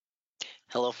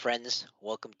Hello, friends.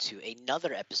 Welcome to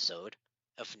another episode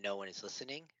of No One Is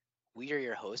Listening. We are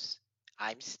your hosts.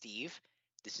 I'm Steve.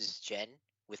 This is Jen.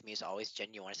 With me, as always,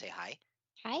 Jen, you want to say hi?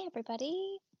 Hi,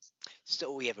 everybody.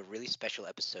 So, we have a really special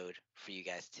episode for you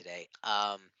guys today.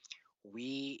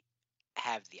 We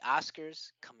have the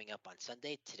Oscars coming up on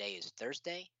Sunday. Today is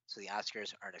Thursday, so the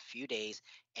Oscars are in a few days.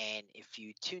 And if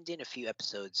you tuned in a few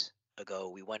episodes ago,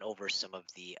 we went over some of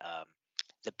the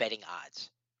betting odds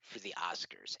for the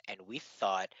Oscars, and we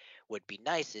thought would be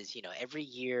nice is every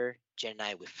year Jen and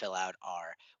I would fill out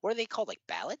our what are they called, like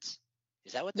ballots?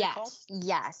 Is that what they're called?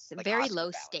 Yes. Like Very Oscar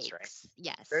low ballots, right? stakes.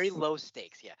 Very Yes. low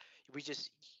stakes. Yeah, we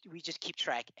just we just keep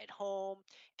track at home,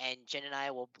 and Jen and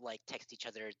I will like text each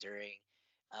other during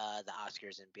the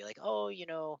Oscars and be like, oh,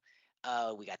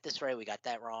 we got this right, we got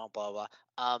that wrong, blah blah.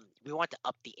 We want to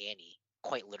up the ante,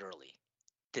 quite literally,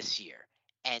 this year.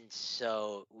 And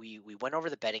so we went over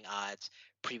the betting odds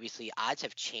previously. Odds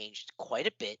have changed quite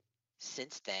a bit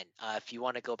since then. If you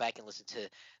want to go back and listen to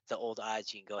the old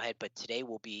odds, you can go ahead. But today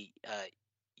we'll be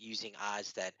using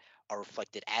odds that are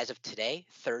reflected as of today,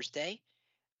 Thursday,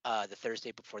 the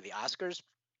Thursday before the Oscars.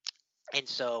 And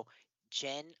so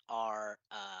Jen, our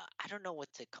I don't know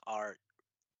what to our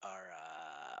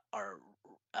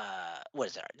what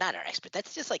is that? Not our expert.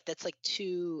 That's just like that's like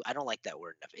too. I don't like that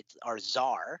word enough. It's our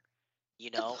czar,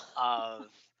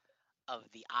 of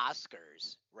the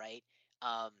Oscars, right?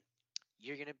 Um,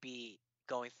 you're gonna be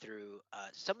going through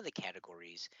some of the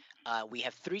categories. We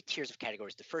have three tiers of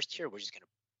categories. The first tier we're just gonna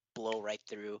blow right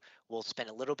through. We'll spend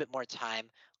a little bit more time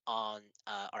on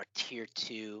our tier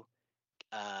two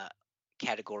uh,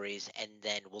 categories, and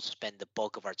then we'll spend the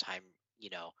bulk of our time,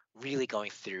 really going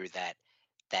through that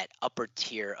upper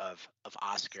tier of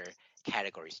Oscar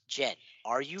categories. Jen,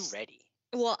 are you ready?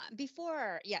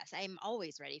 Yes, I'm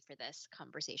always ready for this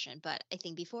conversation. But I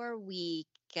think before we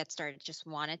get started, just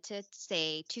wanted to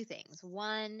say two things.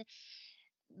 One,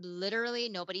 literally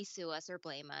nobody sue us or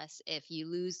blame us if you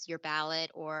lose your ballot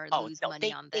or Oh lose no, money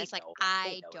they on they this. Like, know they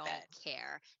I know don't that.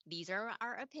 care. These are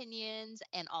our opinions.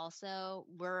 And also,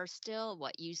 we're still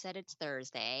what you said, it's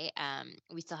Thursday.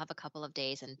 We still have a couple of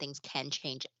days and things can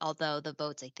change, although the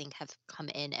votes, I think, have come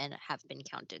in and have been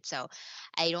counted. So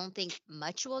I don't think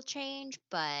much will change,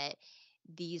 but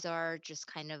these are just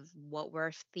kind of what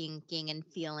we're thinking and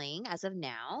feeling as of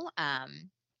now.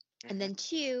 And Hmm. then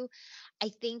two, I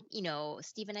think,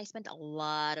 Steve and I spent a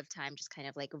lot of time just kind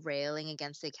of like railing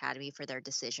against the Academy for their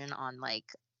decision on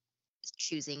like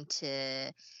choosing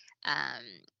to um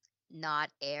not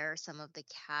air some of the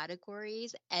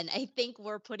categories. And I think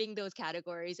we're putting those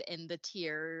categories in the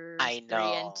I tiers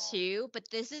three and know. two. But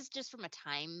this is just from a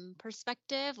time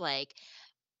perspective. Like,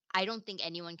 I don't think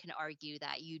anyone can argue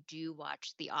that you do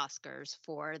watch the Oscars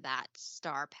for that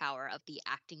star power of the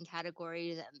acting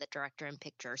categories and the director and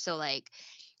picture. So, like,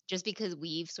 just because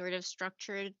we've sort of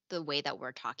structured the way that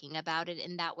we're talking about it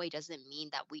in that way doesn't mean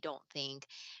that we don't think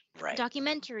Right.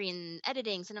 documentary and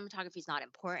editing, cinematography is not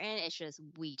important. It's just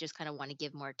we just kind of want to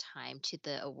give more time to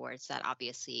the awards that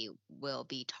obviously will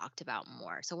be talked about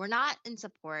more. So we're not in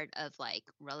support of like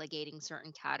relegating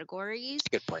certain categories That's a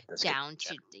good point. That's a good down point,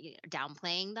 Jen. to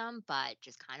downplaying them, but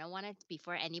just kind of wanted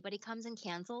before anybody comes and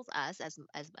cancels us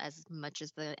as much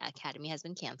as the Academy has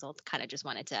been canceled, kind of just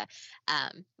wanted to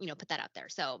put that out there.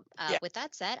 So Yeah. with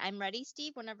that said, I'm ready,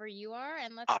 Steve, whenever you are,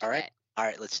 and let's All do right. it. All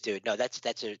right. Let's do it. No,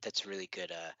 that's a really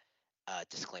good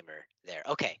disclaimer there.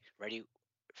 Okay. Ready?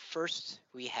 First,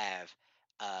 we have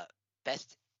uh,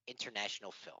 best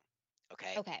international film.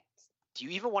 Okay. Okay. Do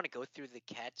you even want to go through the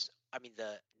cats? I mean,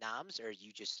 the noms, or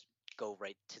you just go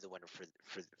right to the winner for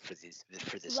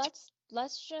this team?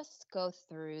 Let's just go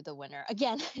through the winner.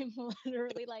 Again, I'm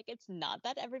literally like, it's not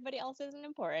that everybody else isn't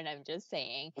important. I'm just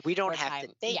saying We don't for have to.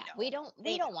 time. They Yeah, we know. don't we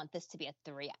They don't know. want this to be a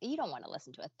three. You don't want to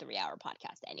listen to a 3 hour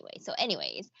podcast anyway. So,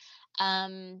 anyways,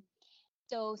 um,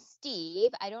 so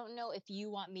Steve, I don't know if you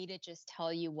want me to just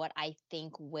tell you what I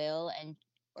think will and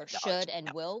or No, should no.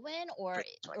 and will win, For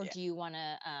this one, or yeah. do you want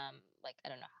to like, I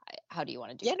don't know, how do you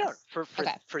want to do Yeah, no. this? For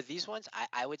Okay. for these ones,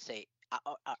 I would say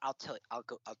I'll tell you. I'll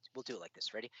go. We'll do it like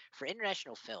this. Ready? For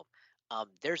international film,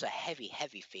 there's a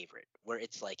heavy favorite where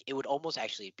it's like it would almost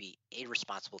actually be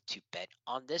irresponsible to bet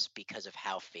on this because of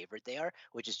how favored they are,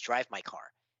 which is Drive My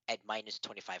Car at minus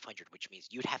 2,500, which means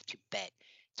you'd have to bet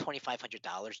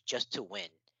 $2,500 just to win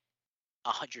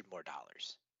 $100 more.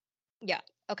 Yeah.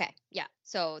 Okay. Yeah.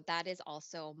 So that is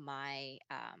also my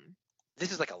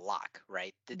This is like a lock,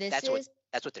 right? this That's what is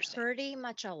that's what they're saying. pretty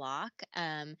much a lock.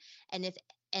 And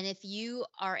if you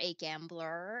are a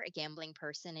gambler, a gambling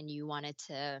person, and you wanted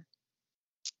to,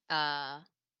 I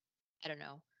don't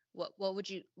know, what would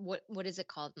you what is it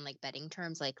called in like betting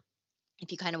terms? Like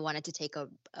if you kind of wanted to take a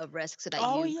risk so that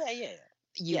Oh you yeah, yeah,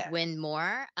 you yeah. win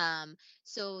more.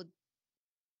 So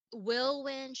will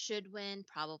win, should win,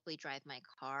 probably drive my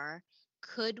car,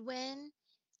 could win,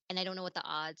 and I don't know what the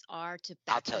odds are to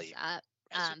I'll back tell this you. up.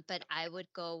 As soon But I would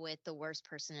go with the worst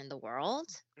person in the world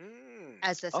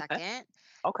as the Okay. second.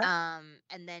 Okay.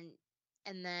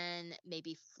 And then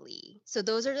maybe flee. So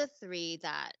those are the three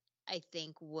that I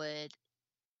think would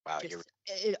Wow, you're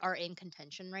just are in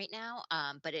contention right now.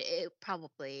 But it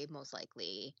probably most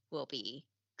likely will be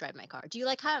drive my car. Do you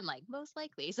like how I'm like most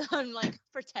likely? So I'm like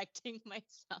protecting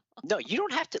myself. no. You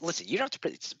don't have to listen. You don't have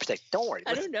to protect. Don't worry.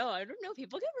 I Listen, don't know. I don't know.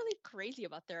 People get really crazy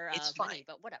about their it's money, fine.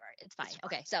 but whatever. It's It's fine. fine.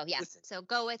 Okay. So yeah. Listen, So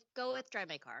go with drive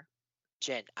my car.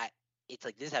 Jen. It's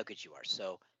like this is how good you are.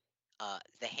 So,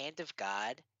 the Hand of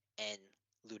God and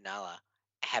Lunala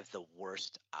have the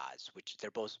worst odds, which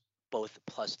they're both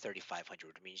plus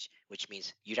 3,500, which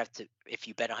means you'd have to, if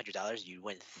you bet $100, you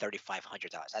win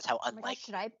 $3,500. That's how Oh my gosh,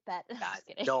 should unlikely I bet? God. Just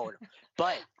kidding. No, no.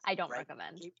 But I don't right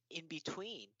recommend. in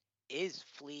between is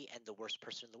Flea and the worst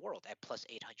person in the world at plus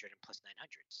 800 and plus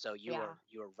 900. So Yeah.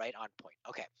 you are right on point.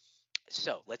 Okay,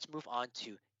 so let's move on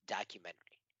to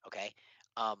documentary. Okay,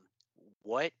 um,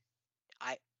 what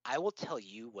I I will tell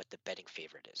you what the betting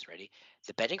favorite is. Ready?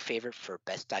 The betting favorite for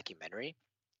best documentary,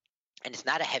 and it's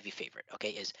not a heavy favorite.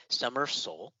 Okay, is Summer of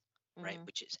Soul, right? Hmm.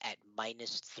 Which is at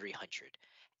minus 300.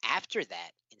 After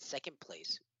that, in second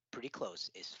place, pretty close,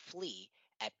 is Flea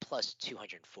at plus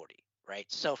 240. Right?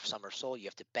 So for Summer of Soul, you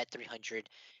have to bet 300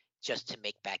 just to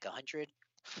make back 100.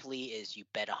 Flea is you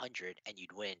bet 100 and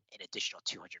you'd win an additional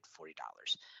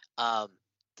 $240.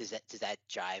 Does that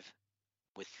jive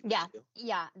with Yeah. you?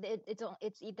 Yeah.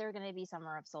 It's either going to be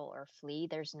Summer of Soul or Flee.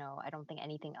 There's no, I don't think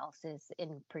anything else is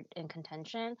in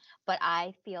contention, but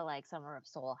I feel like Summer of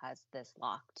Soul has this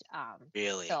locked.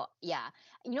 Really? So yeah.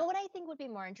 You know what I think would be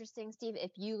more interesting, Steve,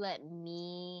 if you let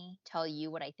me tell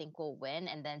you what I think will win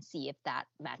and then see if that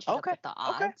matches up Okay. with the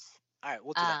Okay. odds. All right,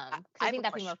 we'll do that. Because I I have a think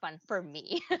that'd be more question. fun for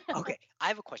me. Okay, I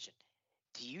have a question.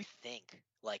 Do you think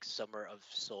like Summer of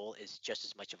Soul is just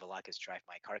as much of a lock as Drive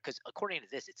My Car? Because according to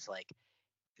this, it's like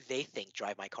they think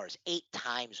Drive My Car is 8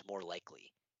 times more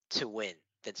likely to win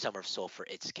than Summer of Soul for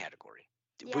its category.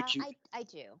 Yeah, Would you? I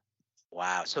do.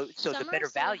 Wow. So the Summer of better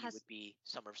Soul value has would be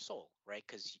Summer of Soul, right?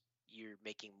 Because you're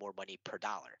making more money per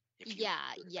dollar if you Yeah,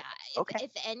 do it yeah. that way. If Okay.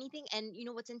 if anything, and you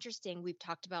know what's interesting, we've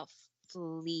talked about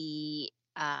Flea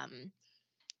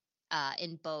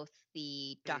in both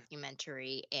the Mm.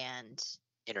 documentary and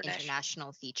International.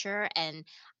 international feature, and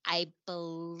I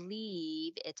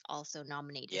believe it's also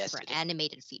nominated Yes, for it is.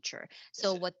 animated feature.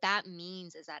 So Yes, it is. what that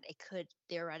means is that it could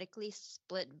theoretically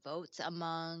split votes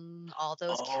among all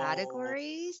those Oh,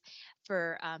 categories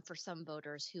for some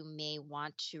voters who may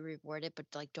want to reward it but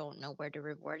like don't know where to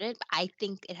reward it. I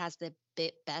think it has the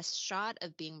best shot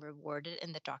of being rewarded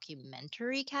in the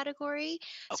documentary category.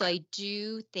 So okay. I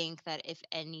do think that if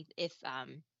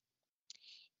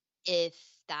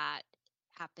that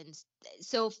happens,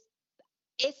 so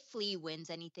if Flea wins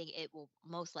anything, it will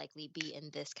most likely be in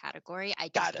this category. I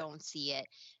Got just it. don't see it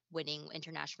winning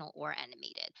international or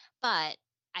animated. But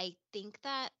I think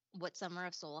that what Summer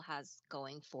of Soul has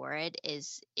going for it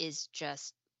is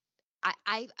just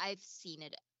I've seen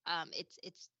it.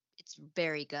 It's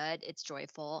very good. It's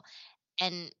joyful,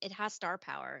 and it has star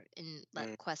power. In like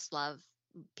Mm, Questlove,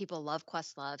 people love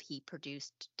Questlove. He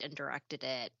produced and directed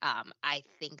it. I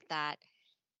think that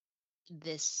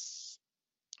this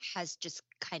has just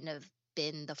kind of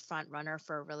been the front runner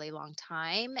for a really long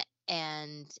time,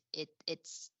 and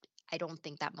it's I don't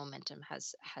think that momentum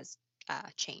has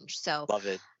changed. So love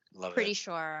it. Love it. pretty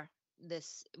sure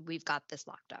this we've got this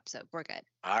locked up. So we're good.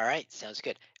 All right, sounds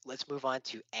good. Let's move on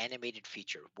to animated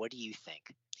feature. What do you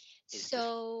think is the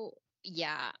So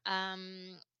yeah,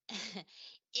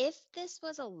 if this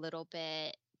was a little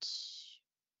bit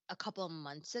a couple of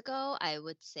months ago, I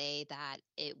would say that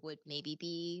it would maybe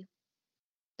be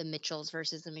the Mitchells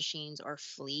versus the Machines or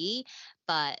Flea,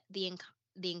 but the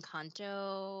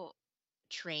Encanto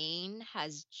train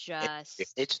has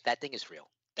just it's that thing is real.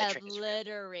 That train is real.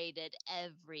 obliterated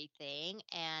everything.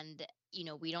 And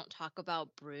we don't talk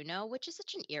about Bruno, which is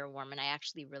such an earworm, and I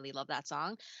actually really love that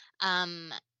song.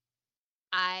 Um,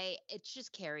 it's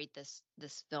just carried this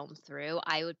film through.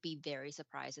 I would be very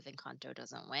surprised if Encanto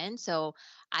doesn't win. So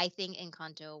I think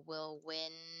Encanto will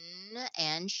win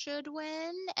and should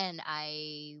win, and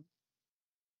I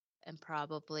am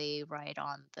probably right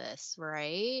on this,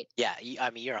 right? Yeah, I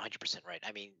mean you're 100% right.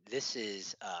 I mean this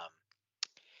is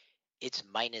it's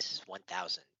minus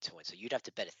 1,000 to win, so you'd have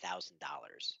to bet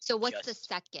 $1,000 So what's the just.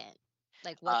 second?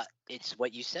 Like what's It's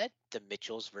what you said, the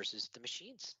Mitchells versus the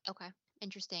Machines. okay,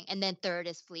 interesting. And then third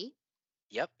is Flea.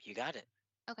 Yep, you got it.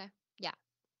 Okay. Yeah.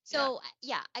 Yeah. So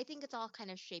yeah, I think it's all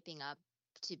kind of shaping up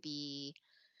to be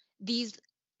these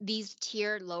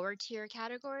lower tier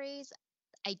categories.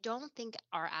 I don't think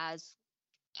are as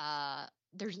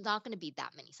there's not going to be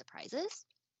that many surprises.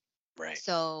 Right.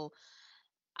 So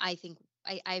I think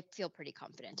I feel pretty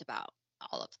confident about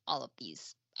all of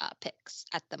these picks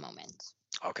at the moment.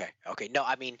 Okay. Okay. No,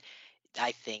 I mean,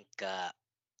 I think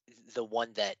the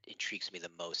one that intrigues me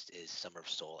the most is Summer of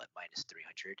Soul at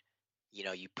 -300.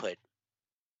 You put,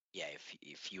 yeah,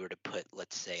 if you were to put,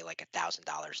 let's say, like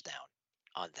 $1,000 down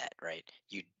on that, right?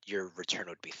 Your return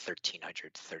would be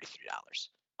 $1,333.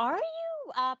 Are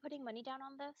you putting money down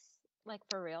on this? Like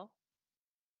for real?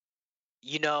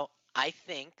 I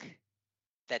think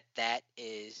that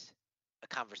is a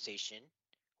conversation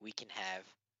we can have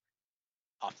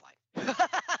offline.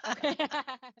 Okay.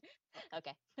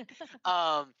 Okay.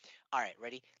 All right,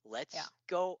 ready? Yeah. Let's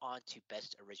go on to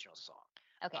best original song.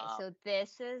 Okay. Um, So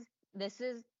this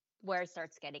is where it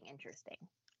starts getting interesting.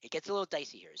 it gets a little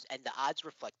dicey here, and the odds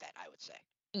reflect that, I would say.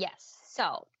 Yes.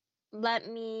 So let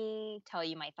me tell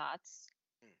you my thoughts.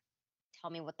 Hmm, Tell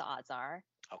me what the odds are.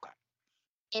 okay.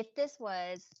 If this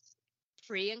was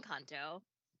pre Encanto,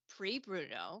 pre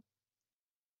Bruno,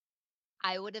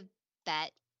 I would have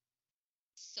bet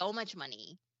so much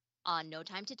money on No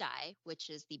Time to Die, which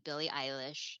is the Billie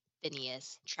Eilish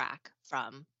Phineas track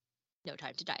from No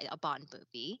Time to Die, a Bond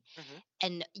movie. Hmm.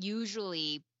 And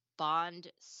usually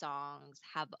Bond songs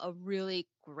have a really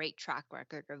great track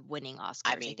record of winning I Oscars.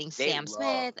 I mean, think they Sam love.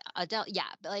 Smith, Adele,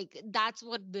 yeah, but like that's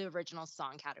what the original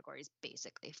song category is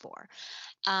basically for.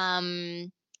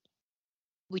 Um,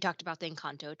 we talked about the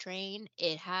Encanto train.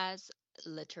 It has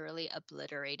literally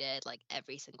obliterated like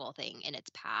every single thing in its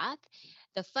path.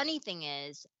 The funny thing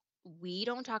is, we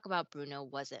don't talk about Bruno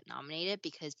wasn't nominated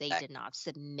because they did Exactly. not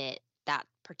submit that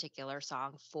particular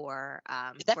song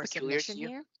Is that for peculiar to submission you?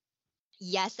 here.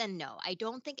 Yes and no. I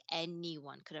don't think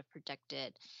anyone could have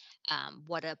predicted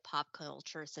what a pop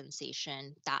culture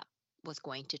sensation that was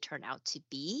going to turn out to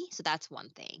be. So that's one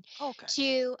thing. Okay.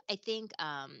 Two, I think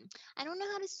I don't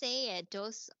know how to say it.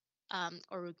 Dos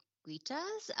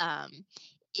Oruguitas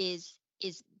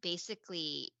is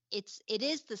basically it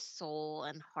is the soul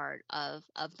and heart of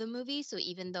the movie. So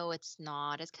even though it's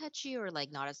not as catchy or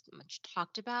like not as much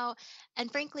talked about,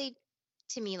 and frankly,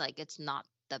 to me, like it's not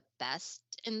the best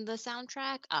in the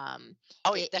soundtrack.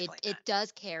 Oh, yeah, It definitely not.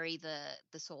 does carry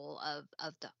the soul of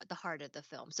the heart of the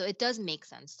film. So it does make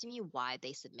sense to me why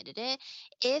they submitted it.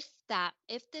 If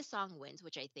this song wins,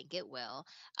 which I think it will,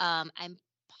 I'm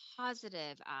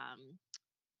positive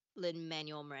Lin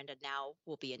Manuel Miranda now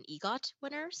will be an EGOT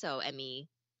winner. So Emmy,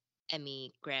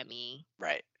 Grammy,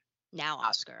 Right. now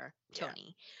Oscar. Oscar, Yeah.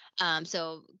 Tony.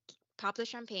 So pop the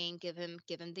champagne, give him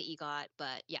the EGOT,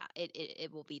 but yeah,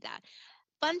 it will be that.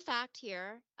 Fun fact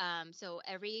here. So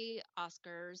every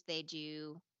Oscars they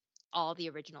do all the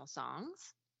original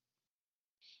songs.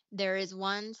 There is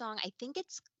one song, I think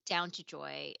it's Down to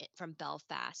Joy from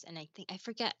Belfast, and I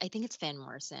forget, I think it's Van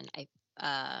Morrison. I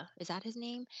is that his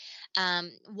name?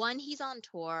 One, he's on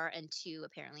tour, and two,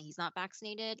 apparently he's not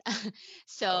vaccinated. Oh.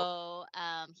 So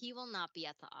he will not be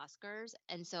at the Oscars.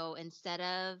 And so instead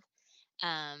of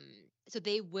so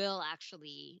they will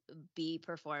actually be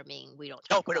performing We Don't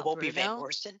No, Talk but it About won't be Van Bruno.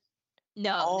 Morrison.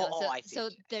 No, Oh, no. oh, So I see what so you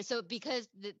mean. there so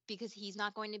because he's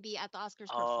not going to be at the Oscars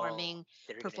Oh,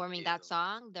 they're gonna performing that do.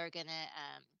 song, they're gonna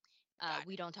Got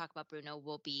We it. Don't Talk About Bruno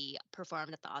will be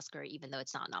performed at the Oscar even though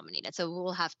it's not nominated. So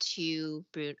we'll have two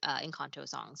Encanto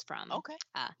songs from Okay.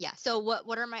 yeah. So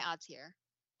what are my odds here?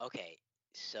 Okay.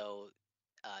 So,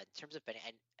 in terms of betting,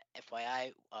 and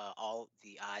FYI, all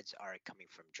the odds are coming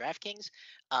from DraftKings.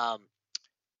 Um,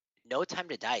 No Time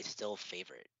to Die is still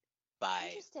favored by,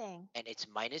 Interesting. and it's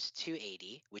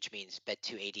 -280, which means bet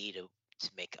 280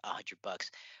 to make $100.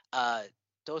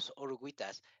 Dos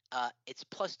Oruguitas, it's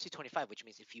 +225, which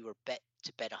means if you were bet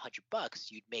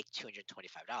 $100, you'd make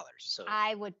 $225. So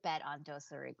I would bet on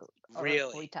Dos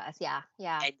really, Oruguitas. Yeah,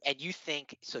 yeah, and you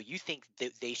think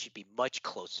that they should be much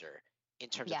closer in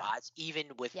terms of yeah, odds, even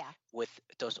with yeah, with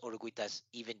Dos Oruguitas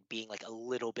even being like a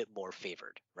little bit more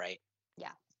favored, right?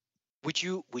 yeah. Would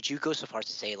you go so far as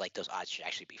to say like those odds should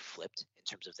actually be flipped in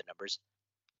terms of the numbers?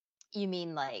 You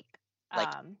mean like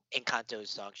Like um Encanto's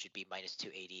song should be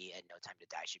 -280 and No Time to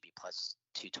Die should be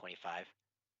 +225.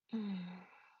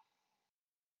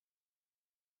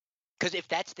 Because if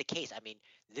that's the case, I mean,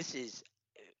 this is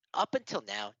up until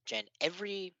now, Jen.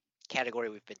 Every category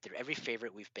we've been through, every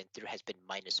favorite we've been through has been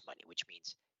minus money, which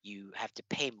means you have to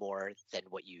pay more than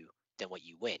what you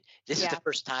win. This is the yeah.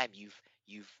 first time you've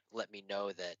let me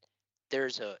know that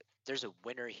there's a there's a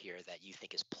winner here that you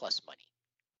think is plus money.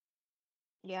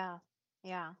 Yeah.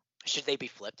 Yeah. Should they be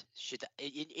flipped?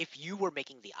 If you were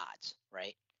making the odds,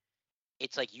 right?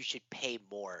 It's like you should pay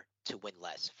more to win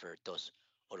less for those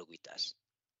oruguitas.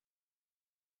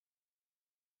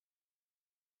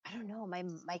 I don't know. My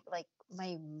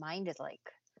mind is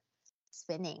like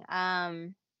spinning.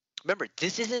 Remember,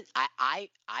 this isn't.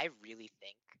 I really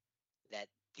think that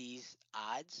these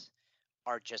odds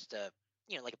are just a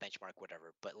like a benchmark,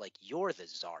 whatever. But like you're the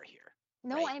czar here,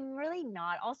 No, right? I'm really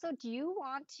not. Also, do you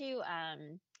want to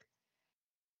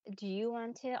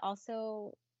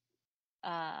also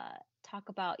talk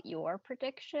about your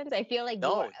predictions? I feel like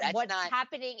No, that's what's not.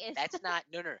 happening is That's not.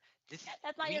 No, no. No. This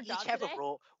that's not we your each job have a today.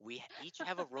 role. We each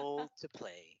have a role to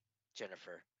play,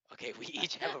 Jennifer. Okay, we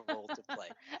each have a role to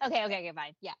play. Okay,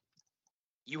 fine. Yeah.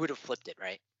 You would have flipped it,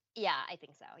 right? Yeah, I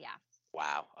think so. Yeah.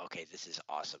 Wow. Okay, this is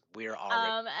awesome. We're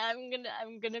already.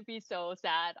 I'm gonna be so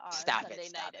sad on Stop it. Sunday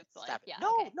night Stop it. if Stop like it. yeah, No,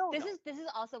 okay. no, This no. is this is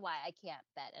also why I can't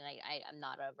bet and I'm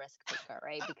not a risk taker,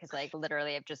 right? Because like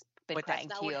literally I've just been But that's crying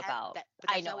not to what you happened. about But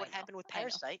I that's know, not I what know, happened with I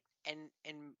know. Parasite and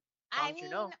I Bong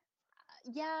Joon-ho. mean,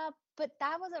 yeah, but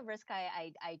that was a risk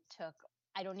I took.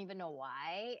 I don't even know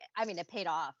why. I mean, it paid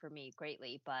off for me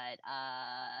greatly, but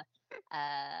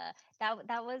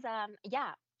that was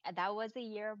yeah, that was a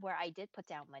year where I did put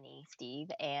down money, Steve,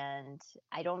 and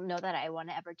I don't know that I want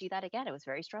to ever do that again. It was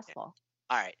very Yeah. stressful.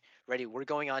 All right, ready? We're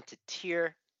going on to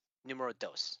tier numero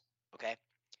dos. Okay.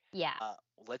 Yeah.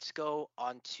 Let's go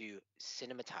on to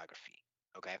cinematography.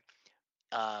 Okay.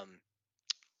 Um,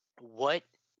 what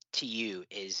to you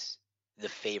is the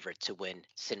favorite to win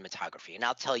cinematography? And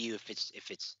I'll tell you if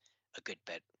it's a good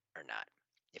bet or not,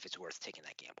 if it's worth taking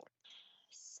that gamble.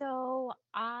 So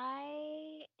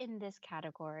I, in this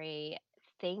category,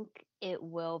 think it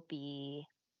will be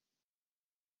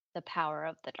The Power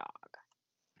of the Dog.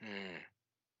 Hmm.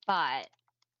 But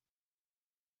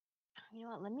you know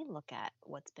what? Let me look at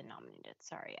what's been nominated.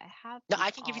 Sorry, I have No, these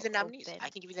I can give you all the nominees. I open.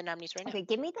 can give you the nominees right now. Okay,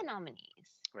 give me the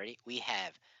nominees. Ready? We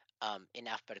have in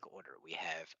alphabetical order. We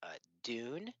have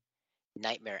Dune,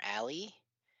 Nightmare Alley,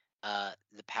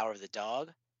 The Power of the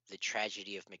Dog, The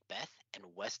Tragedy of Macbeth,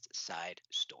 and West Side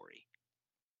Story.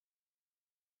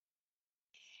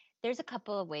 There's a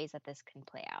couple of ways that this can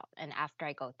play out, and after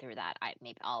I go through that, I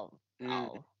maybe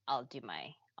Mm, I'll do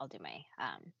my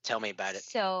tell me about it.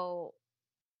 So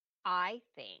I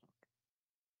think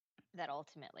that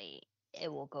ultimately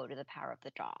it will go to The Power of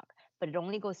the Dog, but it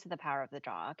only goes to The Power of the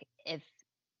Dog if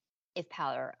The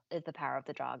Power of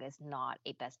the Dog is not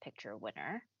a Best Picture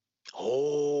winner.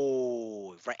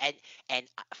 Oh, right. And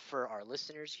for our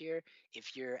listeners here,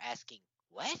 if you're asking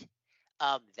what,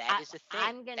 that is a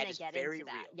thing. I'm That gonna is get very into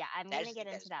that. real. Yeah, I'm That gonna is a get thing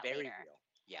that into is that very later. real.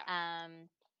 Yeah. Um,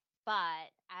 but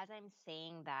as I'm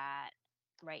saying that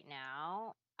right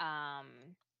now,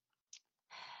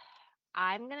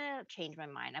 I'm gonna change my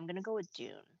mind. I'm gonna go with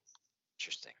Dune.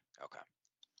 Interesting. Okay.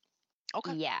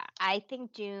 Okay. Yeah, I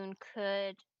think Dune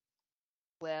could,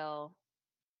 will,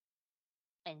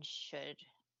 and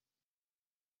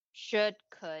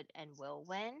could, and will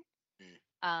win. Mm.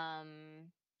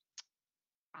 Um,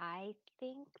 I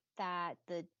think that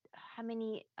how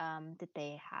many did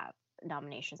they have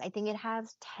nominations? I think it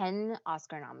has 10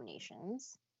 Oscar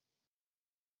nominations.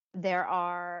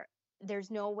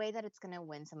 There's no way that it's gonna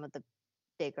win some of the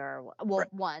bigger Right.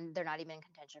 one, they're not even in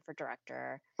contention for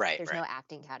director. Right. There's Right. no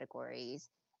acting categories.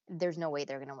 There's no way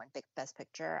they're gonna win best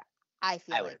picture. I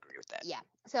feel I would like agree with that. yeah.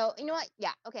 So you know what?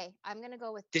 Yeah, okay. I'm gonna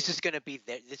go with This is Dune. gonna be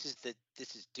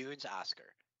this is Dune's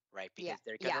Oscar, right? Yeah, Because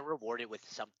they're gonna yeah, reward it with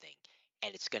something,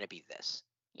 and it's gonna be this.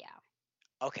 yeah.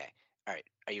 Okay. All right.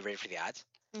 Are you ready for the odds?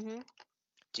 hmm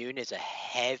Dune is a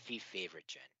heavy favorite,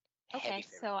 Jen. Heavy Okay,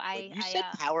 favorite. so When you said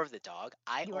Power of the Dog,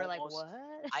 you were like,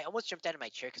 what? I almost jumped out of my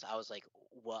chair because I was like,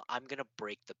 well, I'm gonna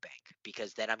break the bank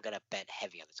because then I'm gonna bet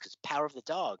heavy on this because Power of the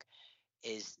Dog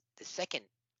is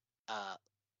uh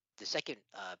the second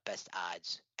best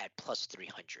odds at plus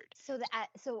 300.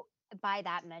 So by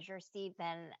that measure, Steve,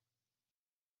 then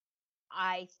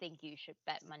I think you should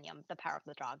bet money on the Power of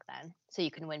the Dog then, so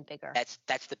you can win bigger.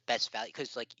 That's the best value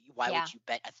because like why Yeah, would you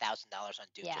bet $1,000 on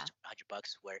Dune yeah, just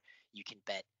 $100 where you can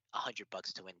bet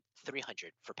 $100 to win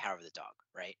 300 for Power of the Dog,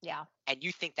 right? yeah. And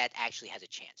you think that actually has a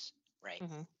chance, right?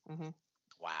 hmm hmm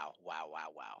Wow, wow, wow,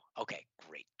 wow. Okay,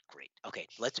 great, great. Okay,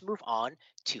 let's move on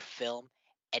to film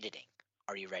editing.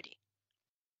 Are you ready?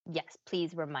 Yes,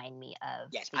 please remind me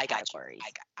of Yes, the I got you. categories.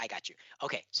 I got you.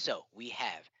 Okay, so we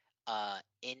have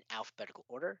in alphabetical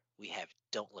order, we have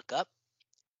Don't Look Up,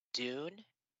 Dune,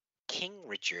 King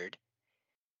Richard,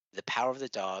 The Power of the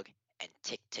Dog, and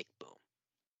Tick Tick Boom.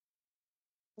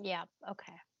 Yeah.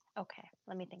 Okay. Okay.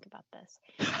 Let me think about this.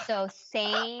 So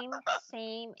same.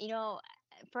 You know,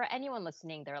 for anyone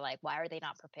listening, they're like, why are they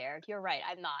not prepared? You're right,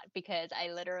 I'm not, because I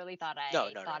literally thought No,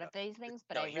 I no, no, thought no, of these things,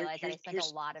 but no. I Here, realized that I here's spent a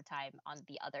here's lot of time on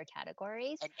the other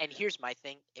categories. and here's my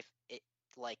thing. If it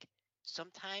like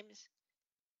sometimes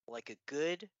like a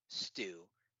good stew,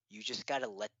 you just gotta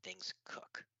let things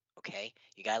cook. Okay,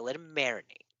 you gotta let them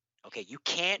marinate. Okay, you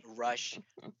can't rush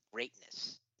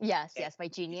greatness. Yes, Okay, yes, my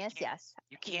you genius, can't yes.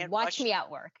 you can't Watch rush me it.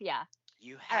 outwork. Yeah.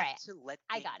 You All have right, to let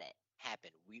I things got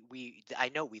happen. I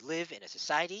know we live in a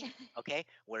society, it. okay,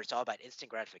 where it's all about instant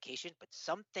gratification, but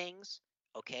some things,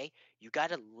 okay, you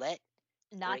gotta let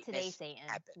Not today, greatness Satan.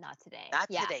 happen. Not today. Not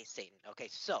Yeah. today, Satan. Okay,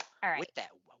 so All with right. that,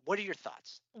 what are your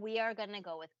thoughts? We are going to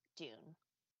go with Dune.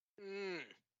 Mm,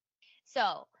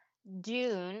 So,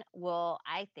 Dune will,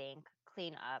 I think,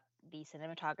 clean up the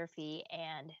cinematography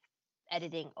and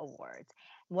editing awards.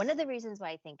 One of the reasons why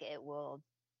I think it will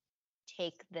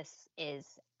take this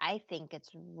is I think it's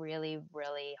really,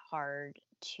 really hard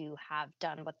to have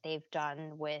done what they've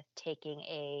done with taking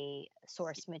a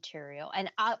source material.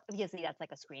 And obviously, that's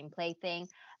like a screenplay thing.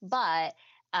 But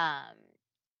um,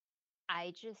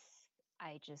 I just,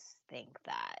 I just think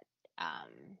that,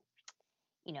 um,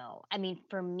 I mean,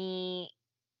 for me,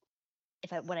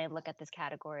 when I look at this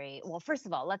category, well, first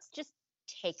of all, let's just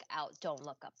take out Don't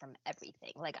Look Up from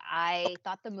everything. Like I okay,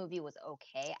 thought the movie was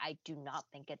okay. I do not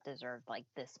think it deserved like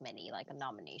this many like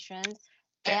nominations.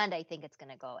 fair. And I think it's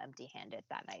gonna go empty-handed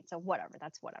that night. So whatever,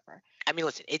 that's whatever. I mean,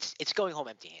 listen, it's going home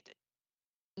empty-handed.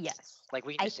 Yes. Like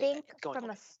we can I just say that think it's going from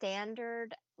home a empty.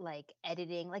 standard like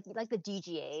editing, like the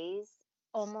DGAs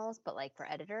almost, but like for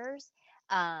editors,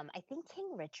 I think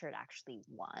King Richard actually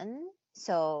won.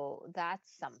 So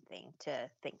that's something to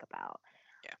think about.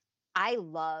 Yeah. I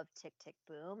love Tick Tick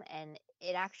Boom, and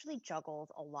it actually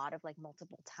juggles a lot of like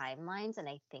multiple timelines, and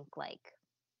I think like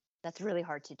that's really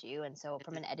hard to do. And so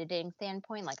from Mhm. an editing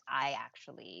standpoint, like I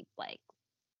actually like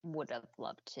would have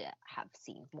loved to have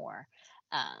seen more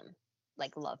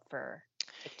like love for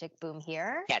Tick Tick Boom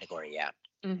here. Category, yeah.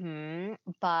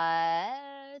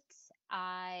 But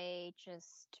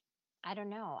I don't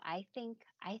know. I think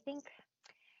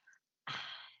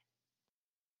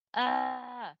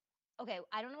uh okay,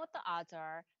 I don't know what the odds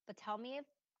are, but tell me if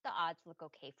the odds look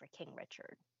okay for King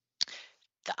Richard.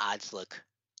 The odds look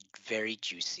very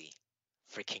juicy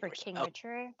for King For Richard. King Oh,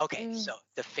 Richard? okay, Mm, so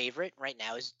the favorite right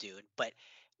now is Dune, but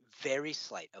very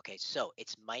slight. Okay, so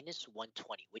it's minus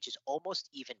 120, which is almost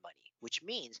even money, which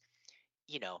means,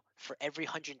 for every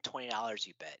 $120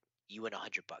 you bet, you win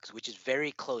 $100, which is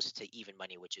very close to even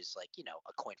money, which is like,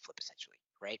 a coin flip essentially,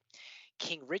 right?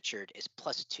 King Richard is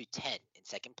plus 210 in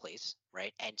second place,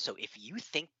 right? And so if you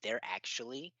think they're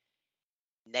actually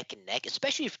neck and neck,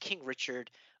 especially if King Richard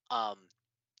um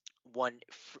won,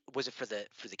 was it for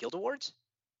the Guild Awards?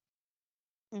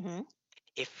 hmm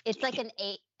If It's like an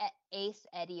Ace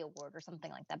Eddie Award or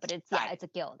something like that, but it's yeah, got it, it's a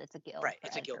guild. It's a guild right, for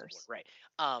it's a Guild Award, editors. right?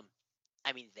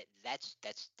 I mean that's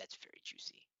very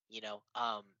juicy,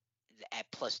 at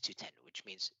plus 210, which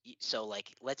means so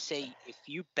like let's say if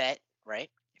you bet right,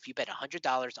 if you bet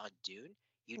 $100 on Dune,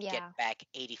 you'd get Yeah. back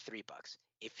 $83.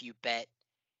 If you bet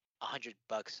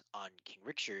 $100 on King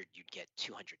Richard, you'd get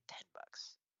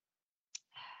 $210.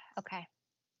 Okay.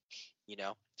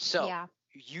 So Yeah.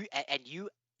 you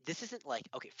this isn't like,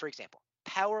 okay, for example,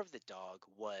 Power of the Dog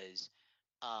was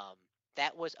um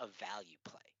that was a value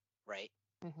play, right?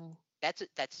 hmm That's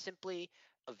simply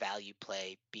a value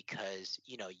play because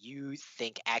you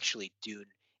think actually Dune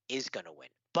is gonna win.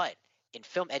 But in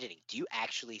film editing, do you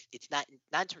actually, it's not in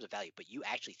terms of value, but you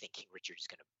actually think King Richard is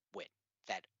gonna win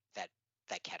that that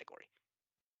that category?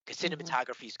 Because hmm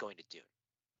cinematography is going to Dune,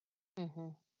 hmm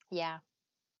Yeah.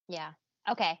 Yeah.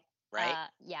 Okay. right?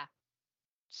 Yeah.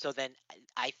 So then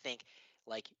I think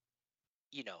like,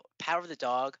 Power of the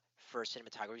Dog for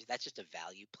cinematography, that's just a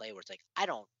value play where it's like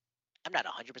I'm not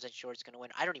 100% sure it's going to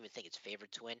win. I don't even think it's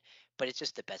favored to win, but it's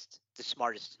just the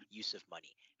smartest use of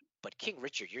money. But King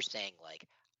Richard, you're saying like,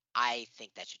 I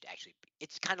think that should actually be,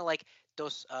 it's kind of like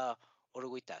those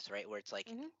Oruguitas, right? Where it's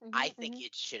like, I think hmm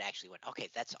it should actually win. Okay,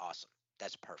 that's awesome.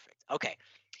 That's perfect. Okay,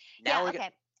 now Yeah. we're going to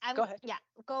Okay. go ahead. Yeah.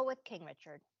 Go with King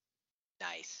Richard.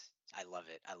 Nice. I love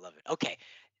it. I love it. Okay,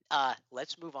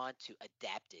 let's move on to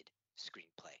adapted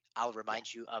screenplay. I'll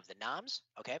remind Yes. you of the noms.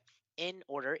 Okay, in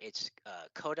order, it's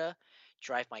Coda,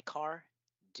 Drive My Car,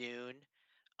 Dune,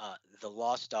 The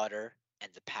Lost Daughter,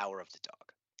 and The Power of the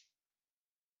Dog.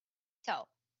 So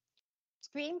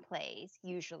screenplays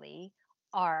usually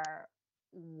are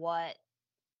what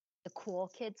the cool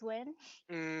kids win,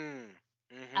 Mm,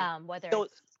 mm-hmm. whether So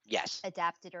it's yes,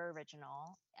 adapted or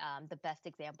original. The best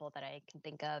example that I can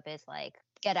think of is like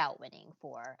Get Out winning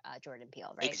for Jordan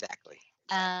Peele, right? exactly.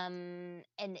 And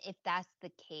if that's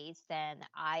the case, then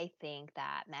I think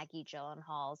that Maggie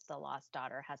Gyllenhaal's The Lost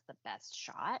Daughter has the best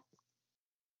shot.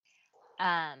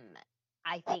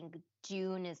 I think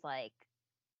Dune is like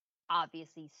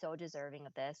obviously so deserving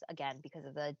of this again because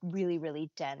of the really, really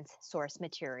dense source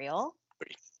material.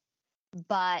 Great.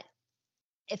 But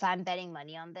if I'm betting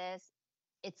money on this,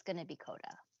 it's gonna be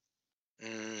Coda.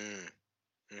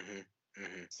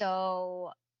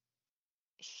 So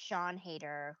Sean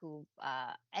Hayter, who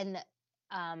and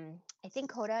I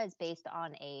think Coda is based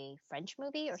on a French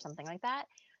movie or something like that.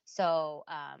 So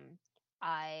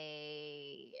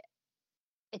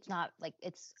it's not like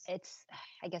it's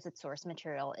I guess its source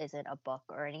material isn't a book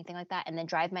or anything like that. And then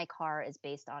Drive My Car is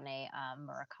based on a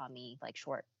Murakami like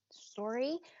short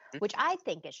story, which I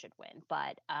think it should win,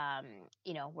 but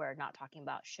we're not talking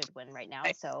about should win right now.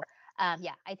 So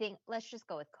yeah, I think let's just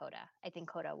go with Coda. I think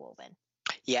Coda will win.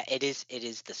 Yeah, it is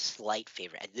the slight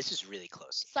favorite, and this is really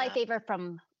close. Slight favorite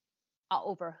from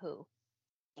over who?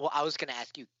 Well, I was gonna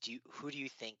ask you, who do you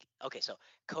think? Okay, so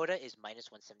Coda is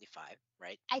 -175,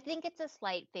 right? I think it's a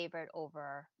slight favorite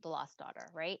over The Lost Daughter,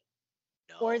 right?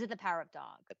 No. Or is it The Power of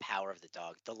Dog? The Power of the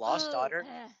Dog. The Lost Daughter.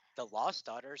 The Lost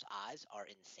Daughter's odds are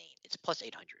insane. It's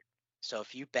 +800. So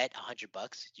if you bet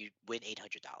 $100, you win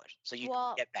 $800. So you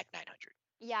get back 900.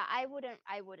 Yeah, I wouldn't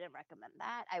recommend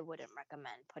that. I wouldn't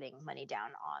recommend putting money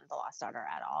down on The Lost Daughter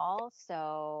at all.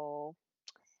 So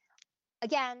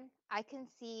again, I can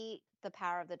see The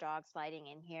Power of the Dog sliding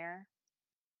in here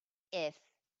if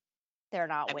they're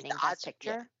not winning Best Picture.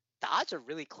 Yeah, the odds are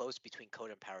really close between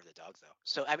Coda and Power of the Dog, though.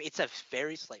 So I mean, it's a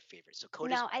very slight favorite. So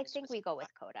Coda. No, I think we go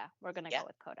with Coda. We're gonna go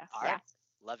with Coda. All right.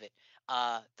 Love it.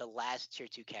 The last tier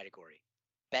 2 category,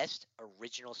 Best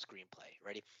Original Screenplay.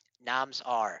 Ready? Noms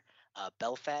are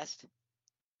Belfast,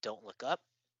 Don't Look Up,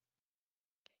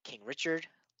 King Richard,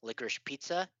 Licorice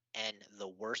Pizza, and The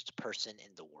Worst Person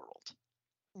in the World.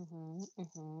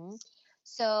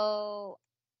 So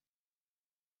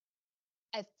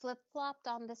I flip-flopped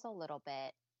on this a little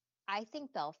bit. I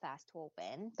think Belfast will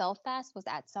win. Belfast was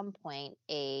at some point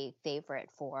a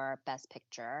favorite for Best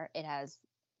Picture. It has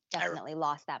definitely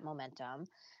lost that momentum.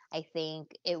 I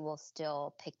think it will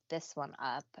still pick this one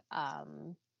up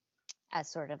as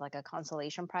sort of like a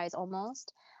consolation prize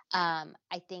almost. I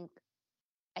think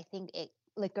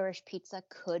Licorice Pizza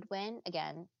could win.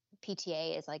 Again,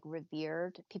 PTA is like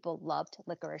revered. People loved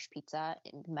Licorice Pizza,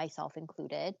 myself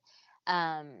included.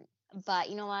 But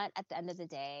you know what? At the end of the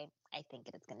day, I think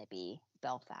it's going to be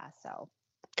Belfast. So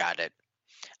got it.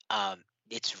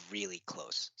 It's really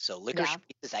close. So Licorice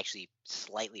Pizza is actually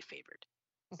slightly favored.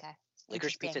 Okay.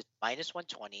 Licorice Pizza is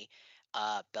 -120.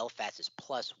 Belfast is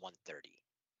 +130.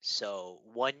 So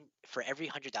for every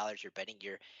 $100 you're betting,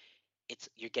 you're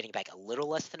getting back a little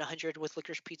less than 100 with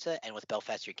Licorice Pizza, and with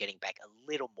Belfast you're getting back a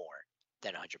little more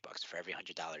than $100 for every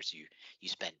 $100 you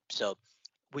spend. So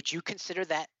would you consider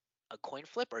that a coin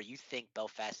flip, or you think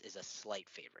Belfast is a slight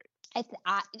favorite?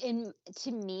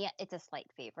 To me, it's a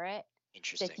slight favorite.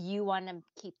 Interesting. So if you want to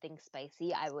keep things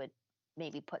spicy, I would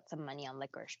maybe put some money on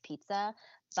Licorice Pizza,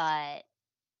 but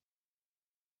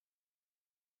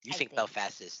you think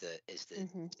Belfast is the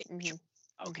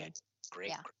okay. Great.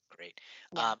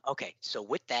 Yeah. Okay, so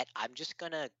with that, I'm just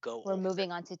gonna go. We're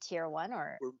moving on to tier 1,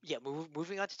 or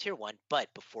moving on to tier 1.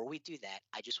 But before we do that,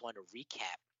 I just want to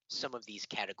recap some of these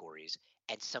categories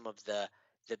and some of the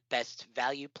best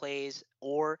value plays,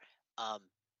 or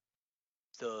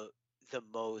the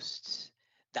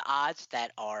odds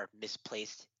that are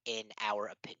misplaced in our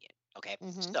opinion. Okay,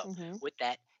 so with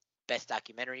that, best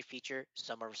documentary feature,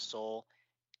 Summer of Soul,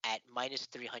 at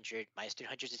 -300.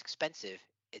 -300 is expensive.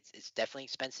 It's definitely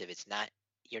expensive. It's not,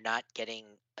 you're not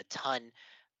getting a ton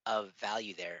of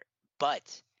value there,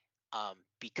 but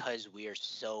because we are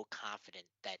so confident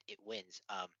that it wins,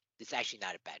 it's actually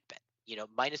not a bad bet.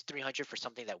 -300 for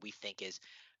something that we think is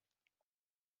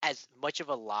as much of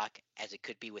a lock as it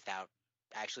could be without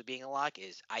actually being a lock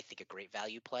is, I think, a great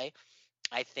value play.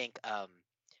 I think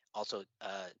also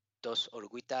Dos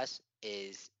Oruguitas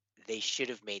is, they should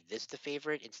have made this the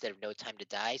favorite instead of No Time to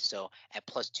Die. So at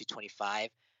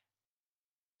 +225,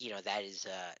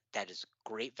 that is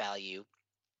great value.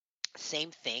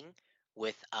 Same thing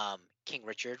with King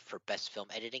Richard for best film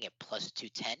editing at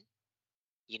 +210.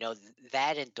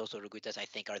 That and Dos Oruguitas, I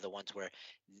think, are the ones where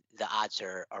the odds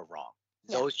are wrong.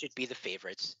 Yeah. Those should be the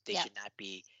favorites. They should not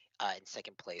be in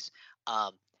second place.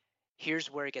 Here's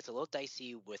where it gets a little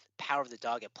dicey with Power of the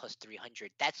Dog at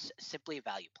 +300. That's simply a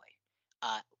value play.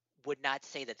 Would not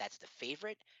say that that's the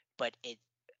favorite, but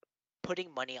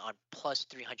putting money on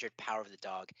 +300 Power of the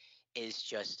Dog is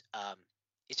just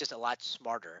it's just a lot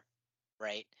smarter,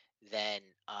 right? Than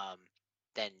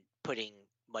putting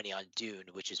money on Dune,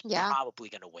 which is Yeah. probably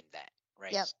going to win that,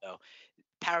 right? Yep. So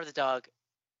Power of the Dog,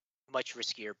 much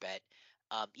riskier bet,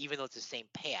 even though it's the same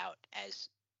payout as,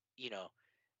 you know,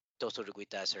 Dos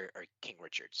Oruguitas or King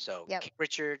Richard. So Yep. King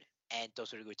Richard and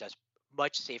Dos Oruguitas,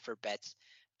 much safer bets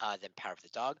than Power of the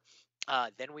Dog.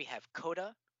 Then we have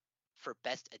Coda for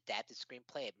best adapted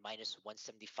screenplay at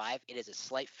 -175. It is a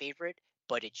slight favorite,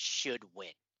 but it should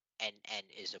win and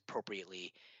is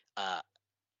appropriately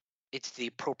it's the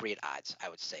appropriate odds, I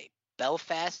would say.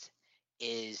 Belfast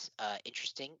is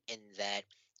interesting in that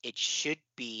it should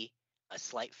be a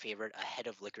slight favorite ahead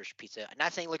of Licorice Pizza. I'm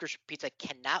not saying Licorice Pizza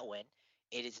cannot win.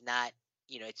 It is not,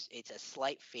 it's a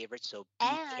slight favorite, so be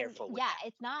And careful with yeah, that.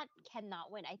 it's not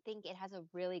cannot win. I think it has a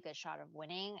really good shot of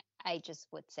winning. I just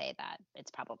would say that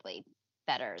it's probably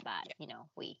better that, Yeah,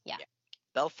 yeah. yeah.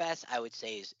 Belfast, I would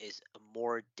say, is a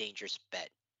more dangerous bet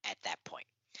at that point.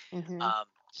 Mm-hmm.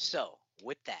 So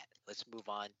with that, let's move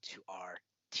on to our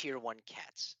tier one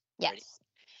cats. Ready?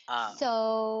 Yes.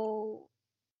 So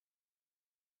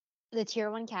the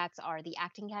tier one cats are the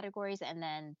acting categories and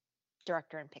then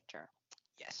director and picture.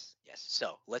 Yes, yes.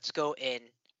 So let's go in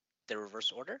the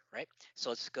reverse order, right? So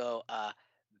let's go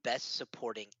best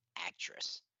supporting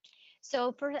actress.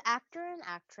 So for actor and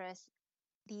actress,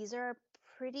 these are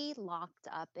pretty locked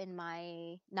up in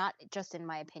not just in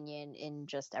my opinion, in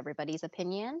just everybody's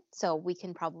opinion. So we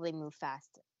can probably move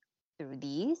fast through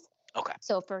these. Okay.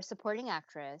 So for supporting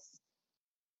actress,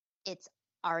 it's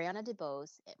Ariana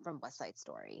DeBose from West Side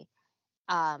Story.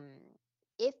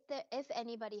 If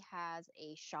anybody has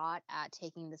a shot at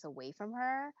taking this away from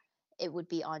her, it would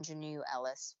be Ingenue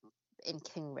Ellis in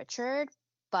King Richard.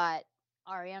 But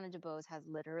Ariana DeBose has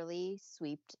literally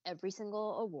swept every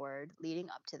single award leading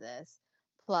up to this.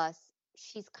 Plus,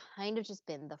 she's kind of just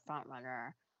been the front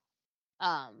runner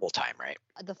Full time, right?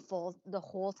 the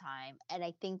whole time. And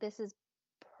I think this is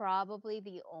probably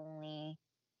the only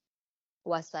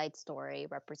West Side Story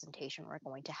representation we're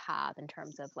going to have in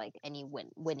terms of like any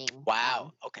winning.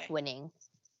 Wow. Okay. Winning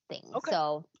thing. Okay.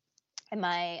 So, am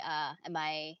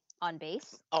I on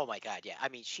base? Oh my God, yeah. I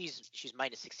mean, she's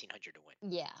minus 1,600 to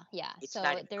win. Yeah, yeah. It's So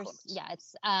not even there's close. yeah,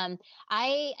 it's I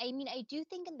mean I do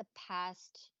think in the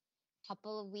past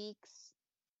couple of weeks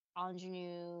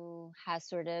Ingenue has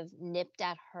sort of nipped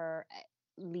at her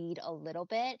lead a little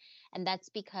bit, and that's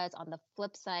because on the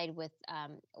flip side with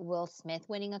Will Smith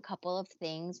winning a couple of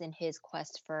things in his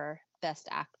quest for best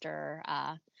actor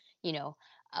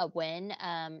a win,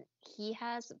 he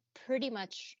has pretty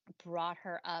much brought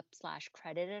her up slash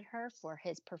credited her for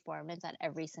his performance at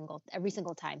every single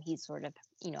time he's sort of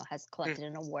has collected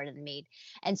an award and made.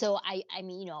 And so I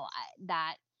mean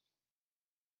that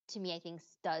to me, I think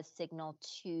does signal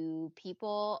to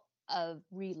people of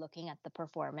relooking at the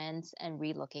performance and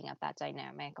relooking at that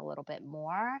dynamic a little bit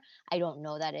more. I don't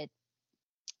know that it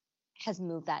has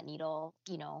moved that needle,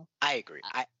 I agree.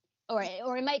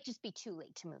 or it might just be too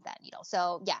late to move that needle.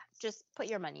 So yeah, just put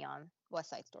your money on West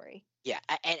Side Story. Yeah,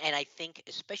 and I think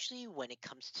especially when it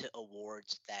comes to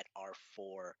awards that are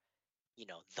for,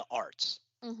 the arts,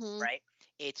 Mm-hmm. right?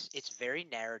 It's very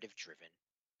narrative driven,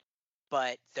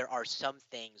 but there are some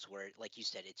things where, like you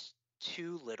said, it's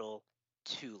too little,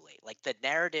 too late. Like the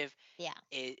narrative, Yeah.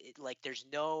 like there's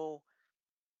no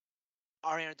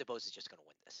Ariana DeBose is just gonna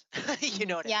win this. You Mm-hmm.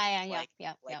 know what I mean?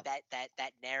 Yeah. Like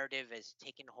that narrative has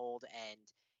taken hold, and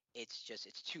it's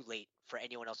too late for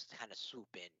anyone else to kind of swoop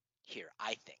in here,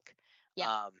 I think.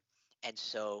 Yeah. And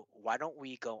so why don't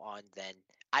we go on then?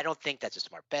 I don't think that's a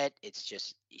smart bet. It's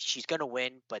just she's gonna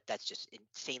win, but that's just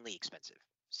insanely expensive.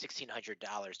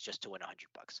 $1,600 just to win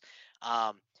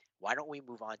 $100. Why don't we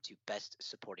move on to best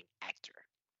supporting actor?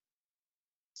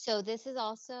 So this is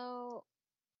also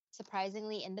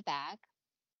surprisingly in the bag.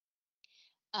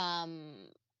 Um,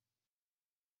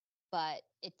 but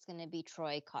it's going to be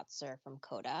Troy Kotzer from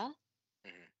Coda.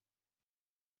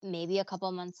 Mm-hmm. Maybe a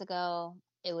couple months ago,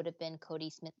 it would have been Cody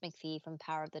Smith McPhee from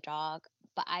Power of the Dog,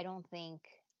 but I don't think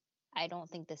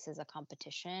this is a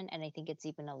competition, and I think it's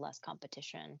even a less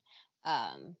competition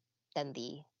than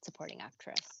the supporting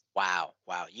actress. Wow.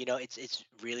 It's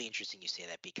really interesting you say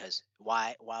that, because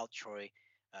while Troy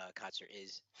Kotzer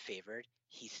is favored,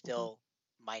 he's still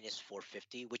minus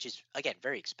 450, which is again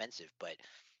very expensive. But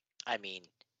I mean,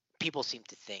 people seem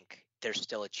to think there's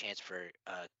still a chance for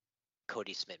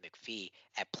Cody Smith McPhee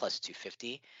at plus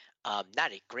 250.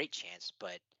 Not a great chance,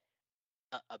 but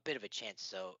a bit of a chance.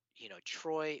 So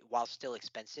Troy, while still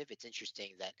expensive, it's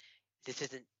interesting that this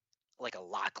isn't like a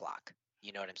lock.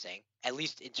 You know what I'm saying? At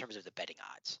least in terms of the betting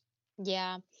odds.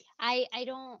 Yeah, I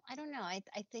don't know. I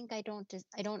think I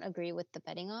don't agree with the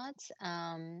betting odds.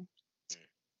 Mm.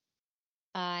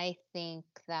 I think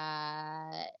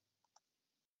that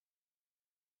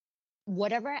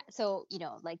whatever. So,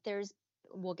 like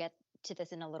we'll get to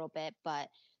this in a little bit, but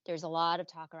there's a lot of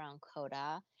talk around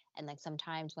Coda. And like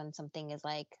sometimes when something is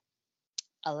like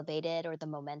elevated or the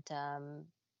momentum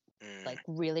Mm. like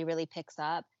really, really picks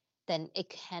up, then it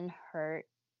can hurt.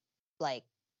 Like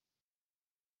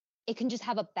it can just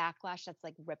have a backlash that's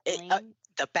like rippling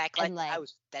The backlash. and like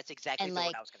That's exactly and what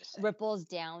like I was gonna say. ripples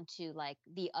down to like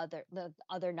the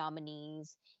other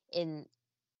nominees in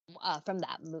from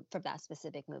that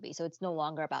specific movie. So it's no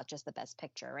longer about just the best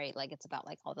picture, right? Like it's about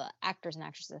like all the actors and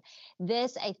actresses.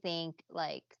 This, I think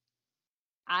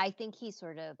he's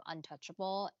sort of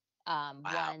untouchable. Wow.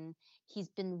 One, he's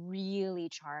been really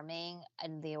charming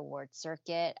in the award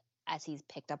circuit as he's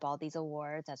picked up all these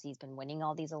awards, as he's been winning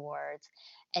all these awards.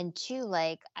 And two,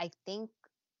 like I think,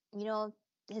 you know,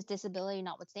 his disability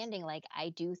notwithstanding, like I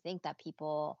do think that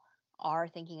people are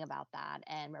thinking about that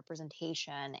and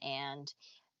representation and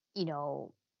you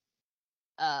know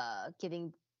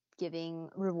giving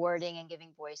rewarding and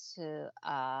giving voice to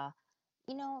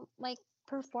like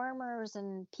performers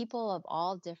and people of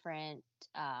all different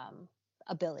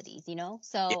abilities, Yeah.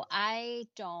 so I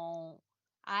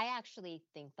actually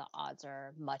think the odds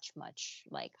are much much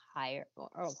like higher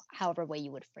or however way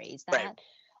you would phrase Right.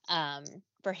 that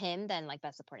for him than like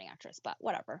best supporting actress, but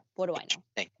whatever, what do I know?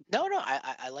 Interesting. No, no,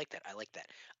 I like that. I like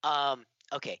that.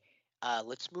 Okay.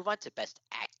 Let's move on to best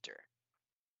actor.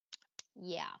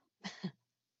 Yeah.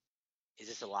 Is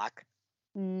this a lock?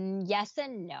 Yes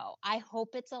and no. I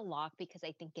hope it's a lock because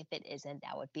I think if it isn't,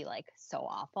 that would be like so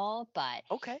awful. But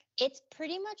Okay. it's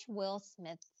pretty much Will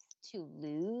Smith's to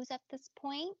lose at this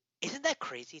point. Isn't that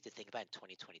crazy to think about in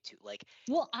 2022? Like,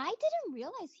 Well, I didn't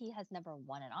realize he has never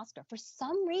won an Oscar. For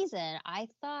some reason, I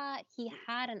thought he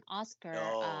had an Oscar.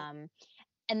 no.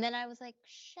 And then I was like,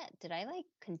 shit, did I like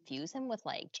confuse him with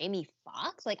like Jamie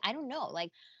Foxx? Like, I don't know.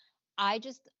 Like, I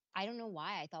just, I don't know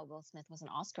why I thought Will Smith was an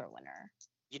Oscar winner.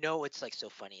 You know what's like so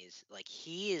funny is like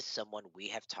he is someone we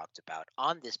have talked about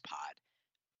on this pod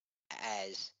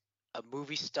as a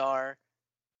movie star,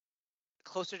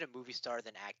 closer to movie star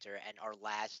than actor, and our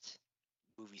last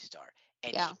movie star.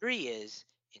 And Yeah. here he is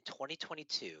in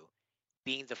 2022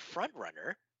 being the front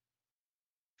runner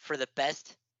for the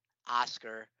best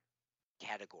Oscar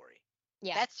category.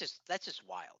 Yeah. That's just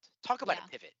wild. Talk about Yeah. a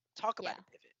pivot. Talk about Yeah.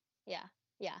 a pivot. Yeah.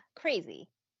 Yeah. Crazy.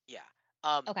 Yeah.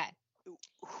 Um Okay.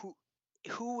 who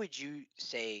who would you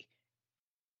say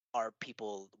are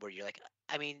people where you're like,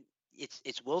 I mean, it's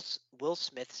Will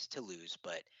Smith's to lose,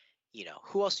 but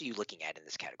who else are you looking at in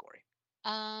this category?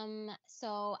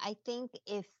 So I think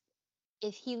if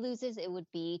he loses, it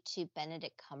would be to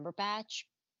Benedict Cumberbatch.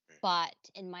 Mm. But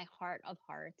in my heart of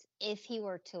hearts, if he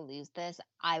were to lose this,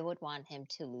 I would want him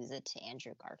to lose it to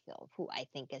Andrew Garfield, who I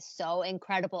think is so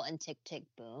incredible in Tick Tick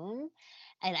Boom.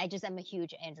 And I just am a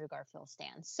huge Andrew Garfield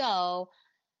stan. So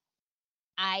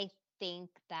I think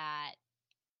that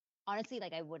honestly,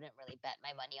 like I wouldn't really bet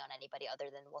my money on anybody other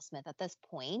than Will Smith at this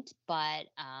point. But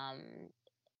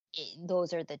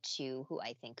those are the two who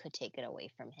I think could take it away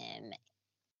from him.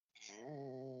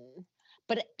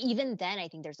 But even then, I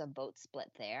think there's a vote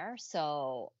split there.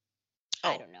 So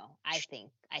I Oh, don't know. I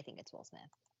think it's Will Smith.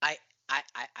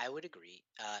 I would agree.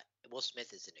 Will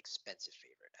Smith is an expensive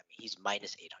favorite. I mean, he's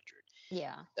minus 800.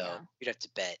 Yeah, So yeah. you'd have to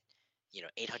bet,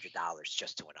 $800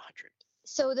 just to win 100.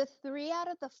 So the 3 out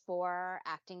of the 4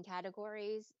 acting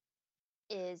categories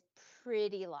is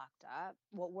pretty locked up.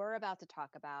 What we're about to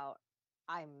talk about,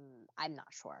 I'm not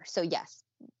sure. So yes,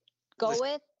 go Listen,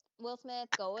 with Will Smith,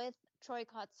 go with Troy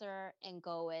Kotzer, and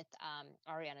go with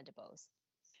Ariana DeBose.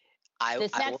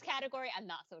 This I will next category, I'm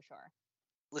not so sure.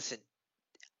 listen.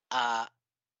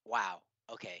 Wow.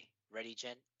 Okay, ready,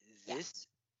 Jen? Yeah.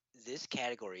 This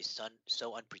category is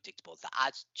so unpredictable. The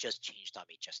odds just changed on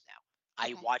me just now.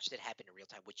 I Okay. watched it happen in real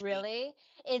time. Which means Really?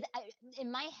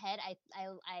 In my head,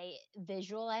 I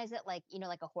visualize it like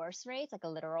like a horse race, like a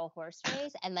literal horse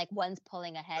race, and like one's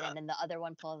pulling ahead, and then the other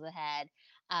one pulls ahead.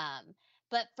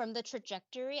 But from the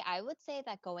trajectory, I would say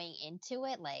that going into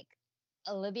it, like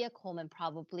Olivia Colman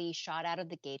probably shot out of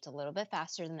the gates a little bit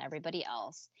faster than everybody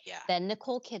else. yeah, Then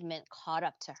Nicole Kidman caught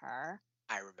up to her.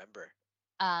 I remember.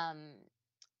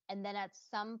 And then at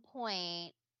some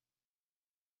point,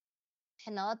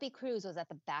 Penelope Cruz was at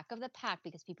the back of the pack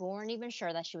because people weren't even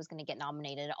sure that she was going to get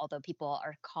nominated, although people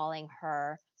are calling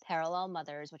her Parallel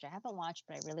Mothers, which I haven't watched,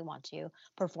 but I really want to,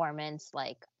 performance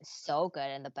like so good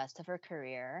and the best of her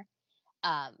career.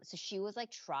 So she was like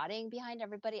trotting behind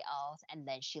everybody else, and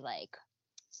then she like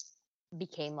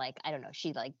became like, I don't know,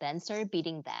 she like then started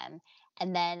beating them,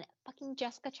 and then fucking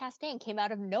Jessica Chastain came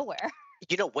out of nowhere.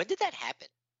 When did that happen?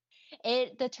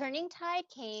 The turning tide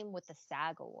came with the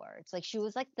SAG Awards. Like she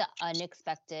was like the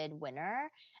unexpected winner,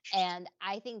 and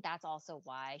I think that's also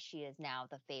why she is now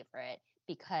the favorite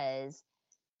because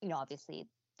obviously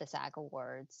the SAG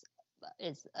Awards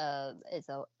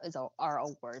are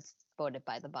awards voted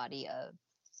by the body of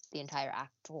the entire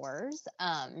actors.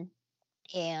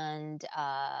 And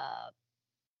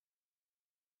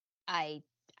I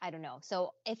don't know.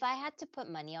 So if I had to put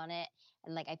money on it,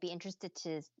 and like I'd be interested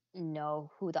to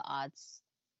know who the odds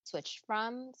switched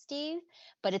from, Steve.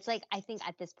 But it's like I think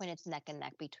at this point it's neck and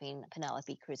neck between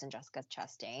Penelope Cruz and Jessica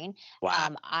Chastain.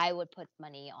 Wow. I would put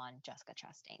money on Jessica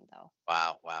Chastain though.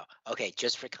 Wow. Okay,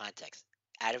 just for context,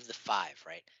 out of the 5,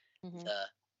 right? Mm-hmm.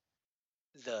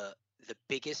 The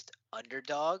biggest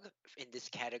underdog in this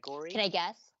category. Can I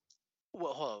guess?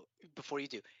 Well, hold on. Before you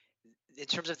do, in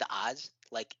terms of the odds,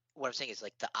 like what I'm saying is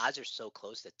like the odds are so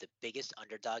close that the biggest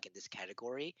underdog in this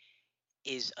category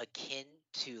is akin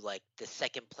to like the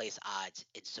second place odds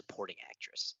in supporting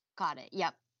actress. Got it.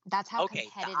 Yep. That's how Okay,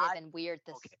 competitive and weird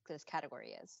this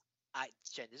category is.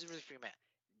 Jen, this is really freaking me out.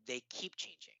 They keep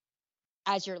changing.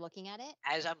 As you're looking at it?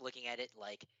 As I'm looking at it,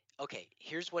 like, okay,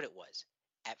 here's what it was.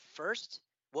 At first,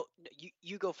 well,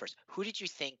 you go first. Who do you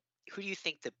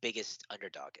think the biggest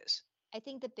underdog is? I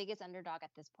think the biggest underdog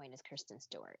at this point is Kristen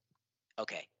Stewart.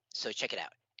 Okay, so check it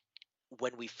out.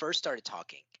 When we first started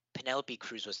talking, Penelope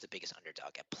Cruz was the biggest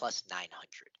underdog at plus 900.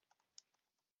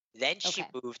 Then she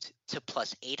moved to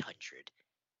plus 800.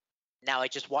 Now I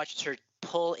just watched her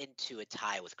pull into a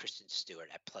tie with Kristen Stewart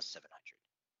at plus 700.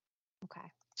 Okay.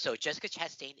 So Jessica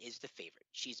Chastain is the favorite.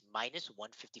 She's minus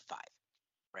 155,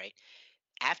 right?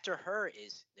 After her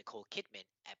is Nicole Kidman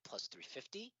at plus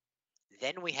 350.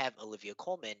 Then we have Olivia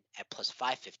Colman at plus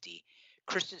 550.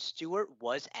 Kristen Stewart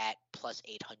was at plus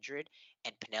 800,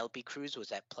 and Penelope Cruz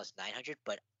was at plus 900.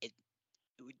 But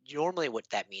normally what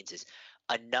that means is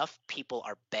enough people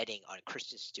are betting on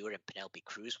Kristen Stewart and Penelope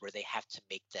Cruz where they have to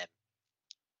make them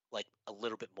like a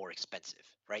little bit more expensive,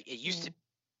 right? It used to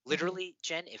literally,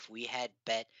 Jen, if we had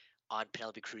bet on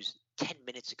Penelope Cruz 10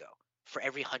 minutes ago, for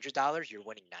every $100 you're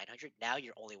winning 900. Now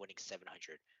you're only winning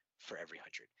 700 for every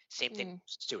 100. Same thing with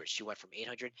Stewart. She went from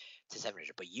 800 to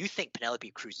 700. But you think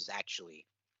Penelope Cruz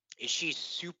is she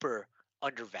super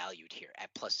undervalued here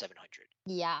at plus 700?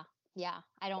 Yeah.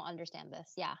 I don't understand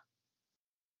this. Yeah.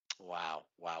 Wow.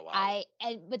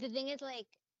 But the thing is, like,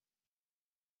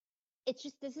 it's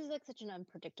just this is like such an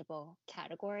unpredictable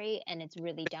category, and it's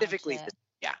really down to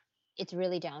It's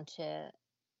really down to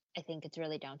I think it's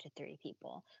really down to 3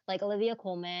 people. Like Olivia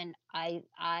Colman, I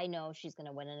know she's going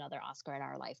to win another Oscar in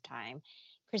our lifetime.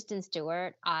 Kristen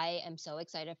Stewart, I am so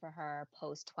excited for her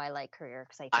post Twilight career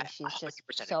because I think she's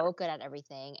just so good at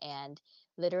everything. And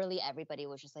literally everybody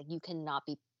was just like, you cannot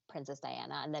be Princess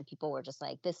Diana. And then people were just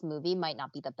like, this movie might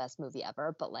not be the best movie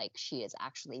ever, but like she is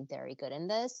actually very good in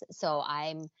this. So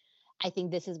I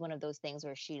think this is one of those things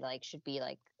where she like should be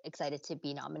like excited to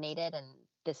be nominated, and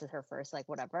this is her first like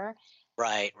whatever.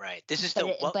 Right. This is the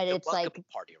welcome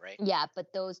party, right? Yeah,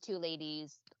 but those 2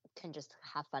 ladies can just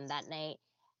have fun that night.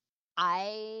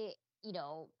 A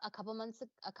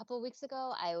couple weeks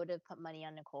ago, I would have put money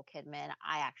on Nicole Kidman.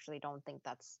 I actually don't think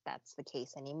that's the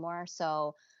case anymore.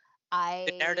 So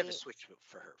the narrative is switched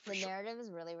for her. The narrative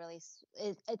is really, really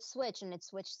it's switched, and it's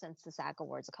switched since the SAG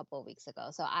Awards a couple of weeks ago.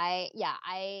 So I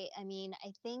mean,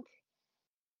 I think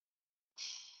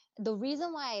the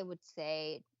reason why I would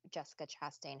say Jessica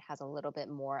Chastain has a little bit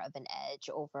more of an edge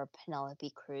over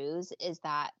Penelope Cruz is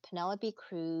that Penelope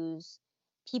Cruz,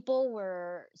 people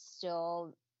were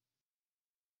still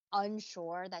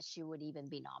unsure that she would even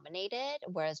be nominated,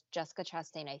 whereas Jessica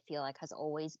Chastain, I feel like, has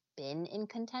always been in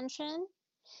contention.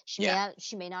 She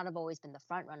may not have always been the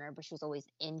front runner, but she was always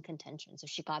in contention. So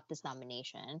she got this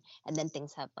nomination, and then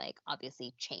things have like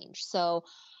obviously changed. So,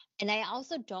 and I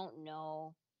also don't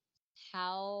know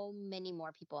how many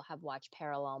more people have watched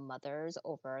Parallel Mothers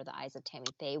over The Eyes of Tammy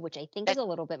Faye, which I think is a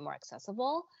little bit more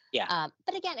accessible. Yeah.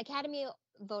 But again, Academy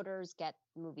voters get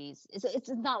movies. It's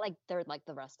not like they're like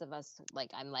the rest of us.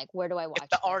 Like I'm like, where do I watch? If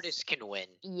the artist can win.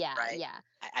 Yeah, right? Yeah.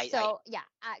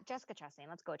 Jessica Chastain.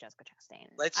 Let's go, Jessica Chastain.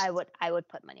 I would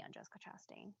put money on Jessica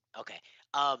Chastain. Okay.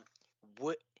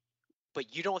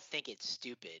 But you don't think it's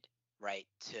stupid, right?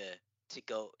 To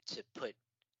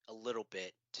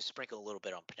sprinkle a little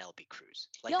bit on Penelope Cruz.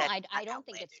 Like, no, I don't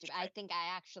think it's stupid. Right?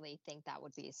 I actually think that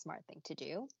would be a smart thing to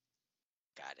do.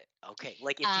 Got it. Okay.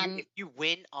 Like if you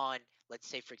win on, let's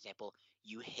say for example,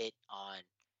 you hit on,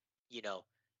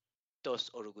 Dos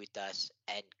Oruguitas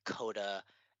and Coda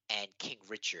and King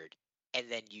Richard, and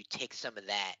then you take some of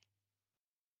that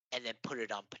and then put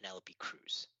it on Penelope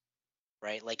Cruz,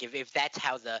 right? Like if that's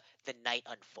how the night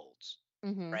unfolds,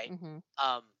 Mhm. right? Mhm.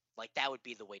 Like that would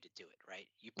be the way to do it, right?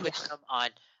 You put Yeah. some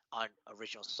on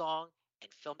original song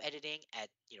and film editing at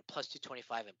plus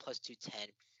 225 and plus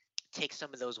 210. Take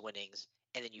some of those winnings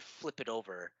and then you flip it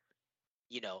over.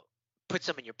 You know, put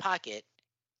some in your pocket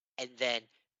and then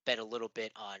bet a little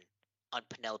bit on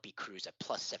Penelope Cruz at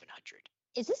plus 700.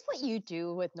 Is this what you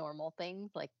do with normal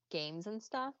things like games and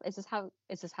stuff? Is this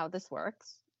how this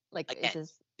works? Like, is Again,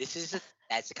 this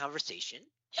that's a conversation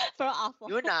for offline?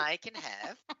 you and I can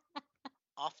have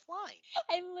offline.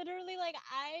 I'm literally like,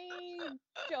 I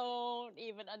don't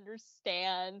even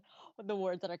understand the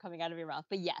words that are coming out of your mouth.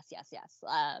 But yes, yes, yes.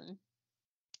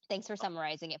 Thanks for Oh,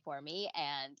 summarizing it for me.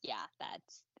 And yeah, I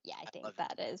I think love it.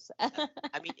 that is.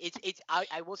 I mean,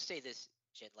 I will say this,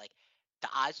 Jen. Like the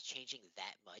odds changing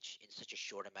that much in such a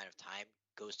short amount of time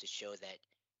goes to show that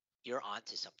you're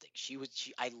onto something.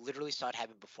 I literally saw it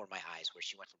happen before my eyes, where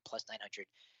she went from plus 900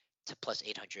 to plus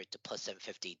 800 to plus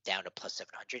 750 down to plus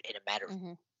 700 in a matter of,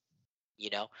 Mhm. you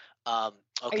know. Are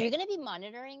you Okay. going to be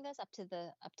monitoring this up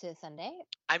to Sunday?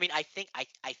 I mean, I think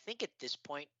at this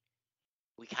point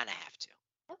we kind of have to,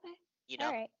 Okay. you All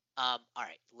know. right. All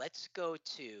right. Let's go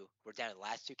to. We're down to the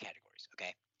last two categories.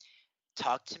 Okay.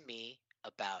 Talk to me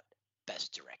about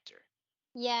best director.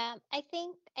 Yeah, I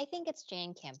think it's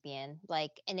Jane Campion.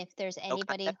 Like, and if there's No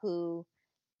anybody contest. who,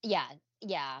 yeah,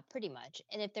 yeah, pretty much.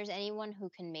 And if there's anyone who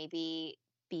can maybe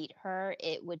beat her,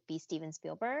 it would be Steven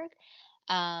Spielberg.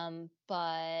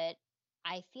 But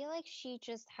I feel like she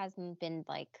just hasn't been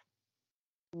like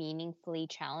meaningfully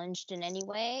challenged in any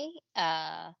way.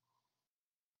 Uh,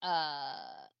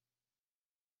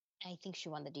 I think she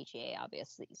won the DGA,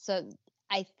 obviously. So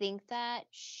I think that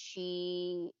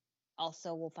she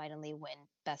also will finally win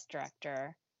Best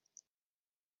Director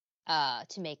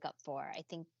to make up for. I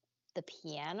think The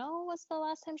Piano was the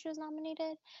last time she was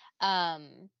nominated.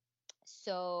 Um,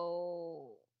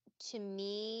 so to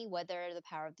me, whether The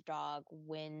Power of the Dog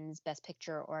wins Best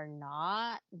Picture or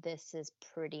not, this is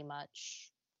pretty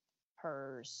much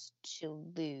hers to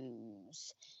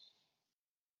lose.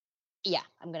 Yeah,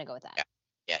 I'm gonna go with that. Yeah.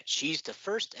 Yeah. She's the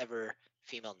first ever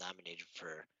female nominated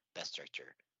for best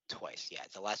director twice. Yeah.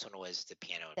 The last one was The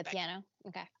Piano and The Becky. Piano,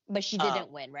 okay, but she Um,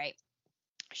 didn't win, right?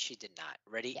 she did not.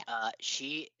 Ready? Yeah.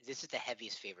 This is the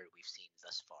heaviest favorite we've seen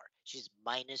thus far. She's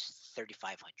minus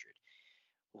 3,500,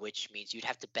 which means you'd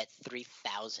have to bet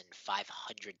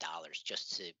 $3,500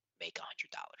 just to make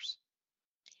 $100.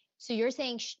 So you're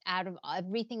saying out of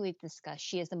everything we've discussed,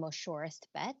 she is the most surest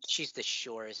bet? She's the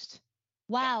surest bet.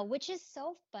 Wow, which is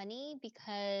so funny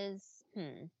because,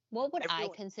 what would I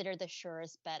Everyone. consider the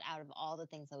surest bet out of all the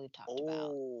things that we've talked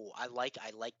about? Oh, I like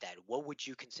that. What would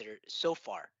you consider so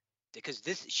far? Because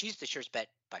she's the surest bet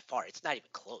by far. It's not even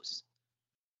close.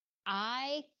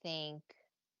 I think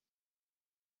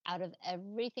out of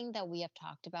everything that we have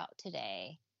talked about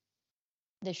today,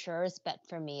 the surest bet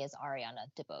for me is Ariana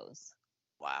DeBose.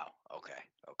 Wow. Okay.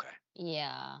 Okay.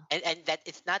 Yeah. And that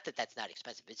it's not that that's not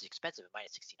expensive. It's expensive at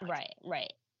minus 1,600. Right,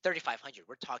 right. 3,500.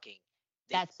 We're talking.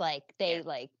 They. That's like Yeah.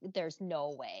 there's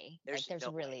no way. Like There's there's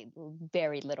no way. really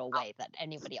very little I'll, way that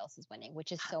anybody else is winning,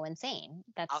 which is so insane.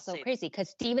 That's I'll so say this. crazy because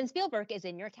Steven Spielberg is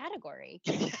in your category.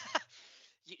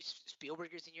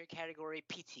 Spielberg is in your category.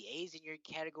 PTA is in your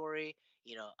category.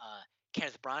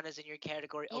 Kenneth Branagh is in your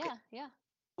category. Okay. Yeah, yeah.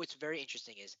 What's very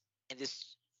interesting is, and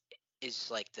this is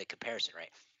like the comparison, right?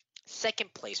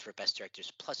 Second place for best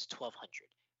directors plus 1,200,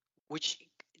 which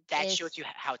that shows Is you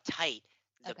how tight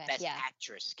the okay, best yeah.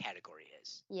 actress category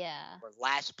is. Yeah. Or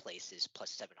last place is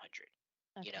plus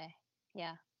 700. You know. Okay.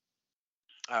 Yeah.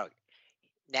 All right.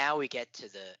 Now we get to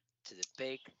the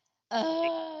big.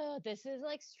 Oh, this is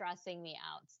like stressing me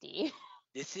out, Steve.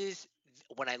 This is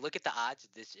when I look at the odds.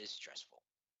 This is stressful.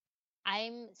 I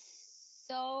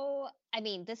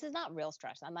mean, this is not real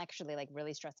stress. I'm actually like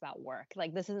really stressed about work.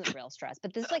 Like this isn't real stress,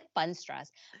 but this is like fun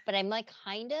stress. But I'm like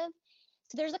kind of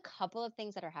so there's a couple of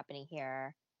things that are happening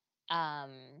here.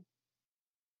 Um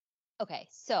okay,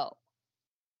 so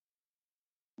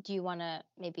do you want to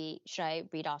maybe should I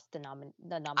read off the I nominees?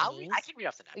 can read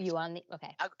off the Are nominees. you on the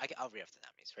okay. I'll read off the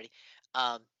nominees. Ready?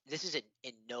 This is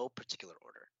in no particular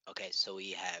order. Okay, so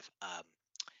we have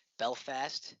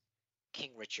Belfast,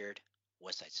 King Richard,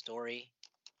 West Side Story,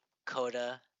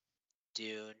 Coda,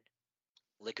 Dune,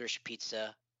 Licorice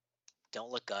Pizza, Don't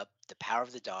Look Up, The Power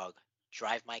of the Dog,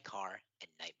 Drive My Car, and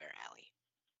Nightmare Alley.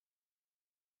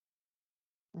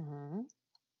 Mhm.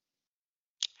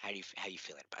 How you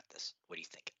feeling about this? What do you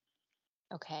think?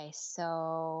 Okay,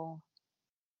 so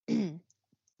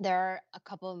there are a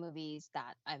couple of movies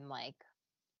that I'm like,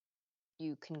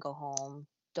 you can go home,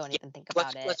 don't Yeah, even think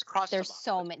let's about it. let's cross There's them off.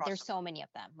 so Let's many. cross There's them so off. many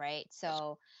of them, right? Let's,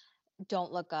 So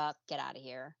don't look up. Get out of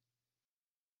here.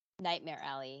 Nightmare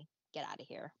Alley, get out of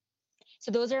here.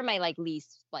 So those are my like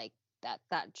least like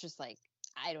that just like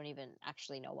I don't even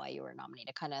actually know why you were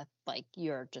nominated. Kind of like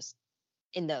you're just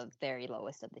in the very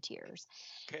lowest of the tiers.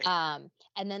 Okay. And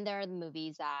then there are the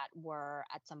movies that were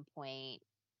at some point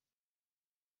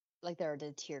like there are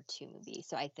the tier 2 movies.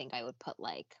 So I think I would put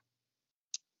like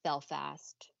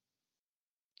Belfast,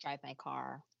 Drive My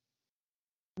Car,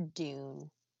 Dune,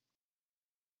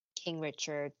 King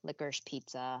Richard, Licorice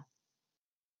Pizza,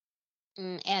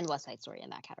 and West Side Story in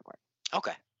that category.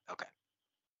 Okay. Okay.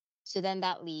 So then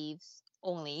that leaves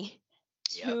only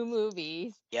Yep. 2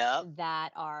 movies Yep.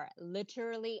 that are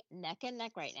literally neck and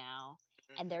neck right now.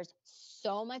 And Mhm. there's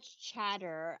so much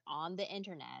chatter on the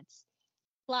internet.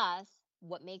 Plus,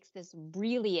 what makes this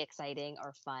really exciting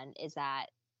or fun is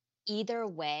that either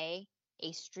way,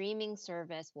 a streaming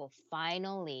service will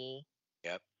finally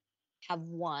Yep. have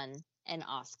won an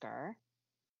Oscar.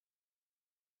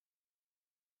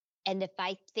 And if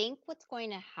I think what's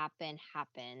going to happen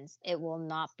happens, it will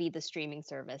not be the streaming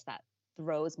service that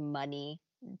throws money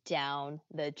down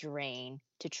the drain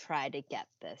to try to get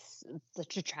this,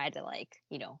 to try to like,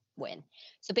 win.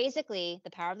 So basically,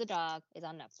 The Power of the Dog is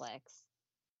on Netflix.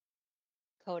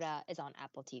 Coda is on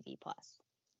Apple TV Plus.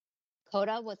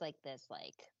 Coda was like this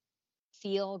like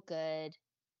feel good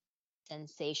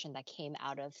sensation that came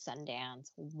out of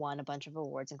Sundance, won a bunch of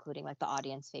awards, including like the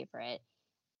audience favorite.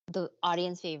 The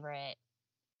audience favorite,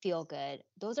 feel good.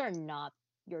 Those are not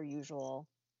your usual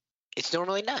It's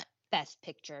normally not. best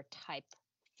picture type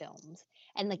films.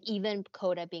 And like even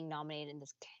Coda being nominated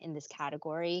in this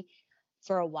category,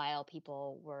 for a while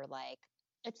people were like,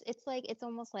 it's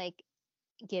almost like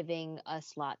giving a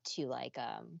slot to like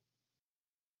a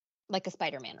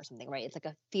Spider-Man or something, right? It's like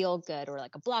a feel good or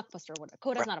like a blockbuster. What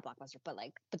Coda's Right. not a blockbuster, but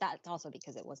that's also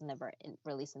because it was never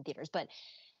released in theaters. But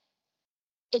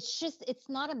it's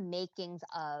not a makings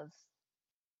of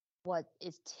what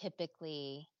is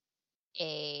typically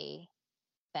a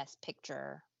best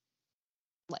picture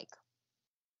like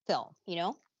film,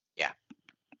 Yeah.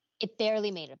 It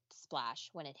barely made a splash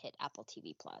when it hit Apple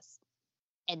TV Plus.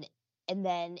 And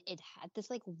then it had this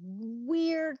like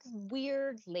weird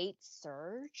late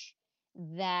surge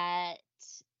that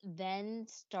then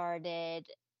started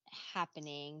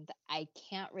happening that I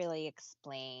can't really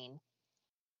explain.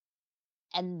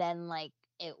 And then like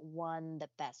it won the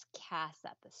best cast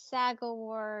at the SAG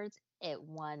Awards. It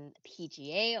won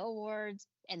PGA Awards,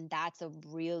 and that's a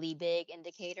really big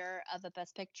indicator of a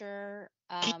best picture.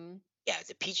 Yeah,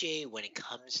 the PGA when it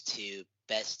comes to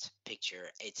best picture,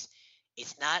 it's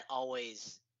not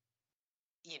always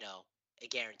a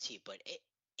guarantee, but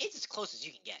it's as close as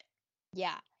you can get.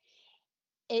 Yeah.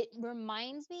 It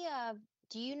reminds me of,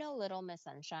 do you know Little Miss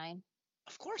Sunshine?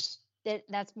 Of course.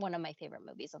 That's one of my favorite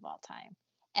movies of all time.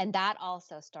 And that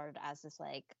also started as this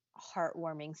like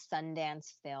heartwarming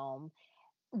Sundance film,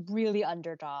 really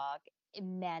underdog. It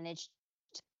managed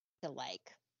to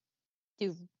like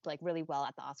do like really well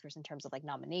at the Oscars in terms of like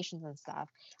nominations and stuff.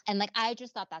 And like I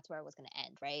just thought that's where it was going to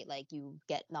end, right? Like you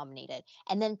get nominated.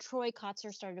 And then Troy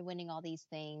Kotsur started winning all these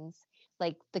things.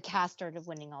 Like the cast started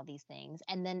winning all these things.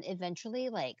 And then eventually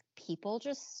like people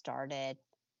just started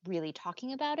really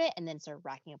talking about it and then started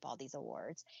racking up all these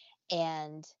awards.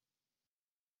 And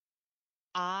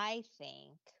I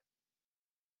think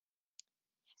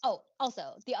Oh,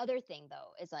 also, the other thing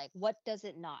though is like, what does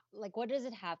it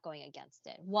have going against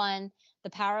it? One, The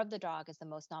Power of the Dog is the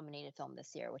most nominated film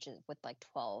this year, which is with like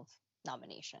 12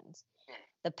 nominations.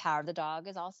 The Power of the Dog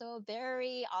is also a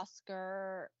very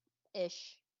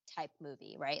Oscar-ish type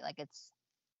movie, right? Like it's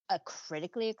a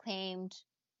critically acclaimed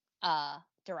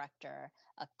director,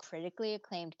 a critically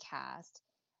acclaimed cast.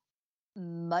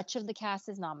 Much of the cast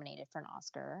is nominated for an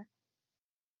Oscar.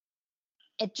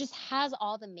 It just has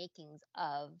all the makings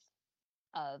of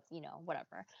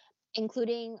whatever,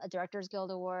 including a Directors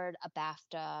Guild Award, a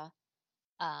BAFTA.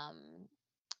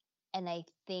 And I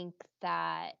think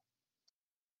that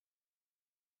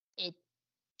it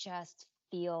just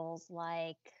feels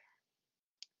like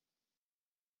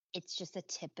it's just a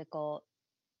typical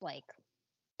like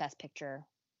best picture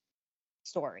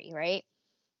story, right?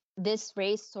 This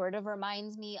race sort of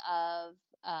reminds me of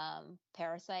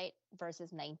Parasite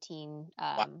versus 19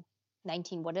 what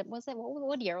was it?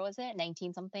 What year was it?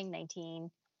 19 something, 19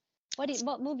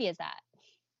 what movie is that?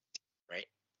 Right.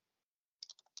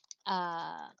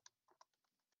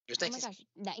 It was oh my gosh,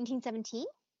 1917?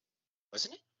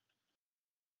 Wasn't it?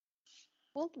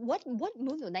 Well, what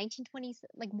movie? 1920?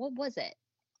 Like, what was it?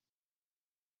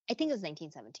 I think it was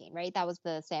 1917, right? That was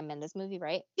the Sam Mendes movie,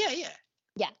 right? Yeah, yeah.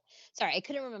 Yeah. Sorry, I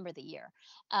couldn't remember the year.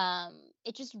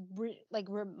 It just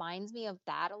reminds me of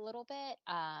that a little bit,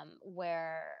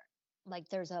 where like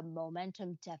there's a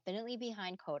momentum definitely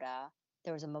behind Coda.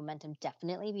 There was a momentum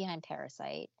definitely behind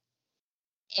Parasite.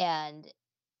 And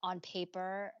on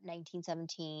paper,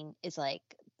 1917 is like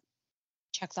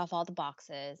checks off all the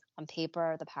boxes. On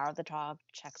paper, The Power of the Dog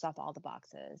checks off all the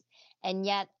boxes. And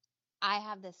yet I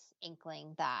have this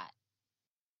inkling that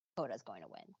Coda's going to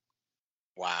win.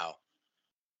 Wow.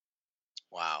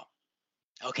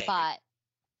 Okay. But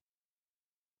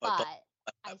But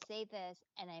I say this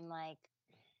and I'm like,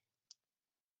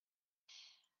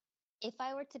 if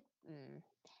I were to you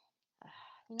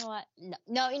know what?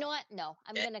 No, you know what? No.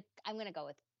 I'm gonna go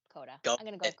with Coda. I'm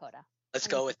gonna go with Coda. Let's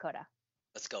go with Coda.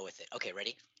 Let's go with it. Okay,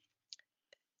 ready?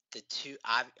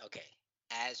 Okay.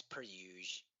 As per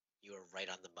usual, you are right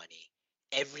on the money.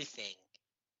 Everything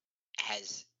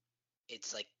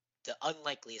it's like the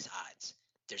unlikeliest odds.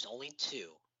 There's only two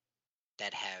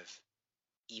that have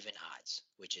even odds,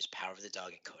 which is Power of the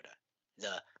Dog and Coda.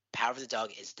 The Power of the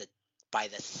Dog is by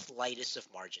the slightest of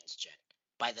margins, Jen.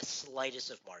 By the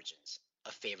slightest of margins,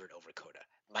 a favorite over Coda.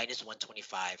 Minus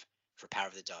 125 for Power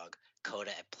of the Dog,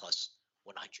 Coda at plus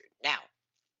 100. Now,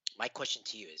 my question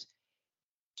to you is,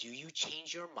 do you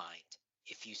change your mind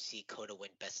if you see Coda win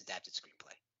Best Adapted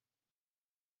Screenplay?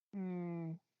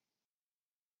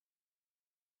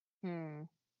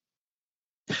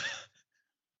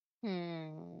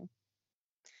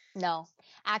 No.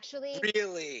 Actually,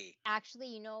 Really? that's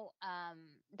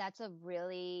a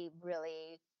really,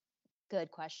 really good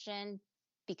question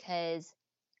because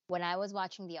when I was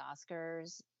watching the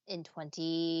Oscars in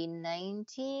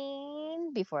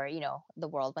 2019, before, the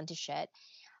world went to shit,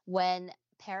 when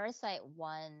Parasite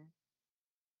won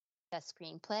Best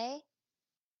Screenplay,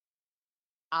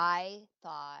 I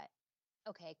thought,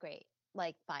 okay, great.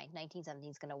 Like, fine, 1917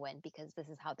 is going to win because this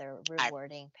is how they're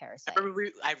rewarding Parasite. I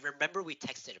remember we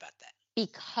texted about that.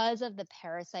 Because of the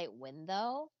Parasite win,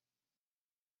 though,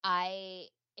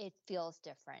 it feels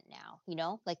different now,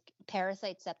 like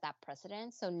Parasite set that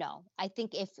precedent. So no, I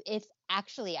think if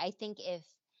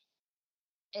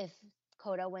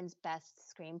Coda wins Best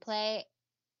Screenplay,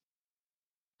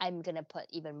 I'm gonna put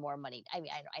even more money. I mean,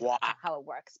 I don't know how it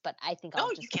works, but I think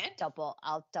I'll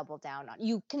double down on.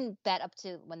 You can bet up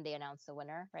to when they announce the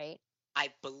winner, right?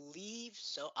 I believe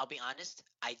so. I'll be honest.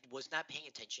 I was not paying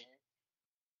attention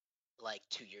like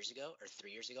 2 years ago or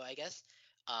 3 years ago, I guess.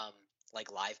 Like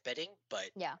live betting,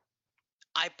 but yeah,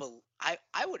 I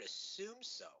would assume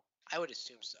so.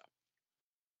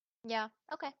 Yeah.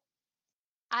 Okay.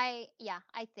 I'm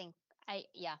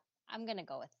gonna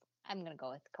go with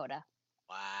Coda.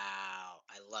 Wow,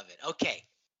 I love it. Okay,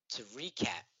 to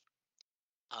recap.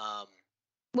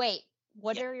 Wait,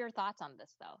 what are your thoughts on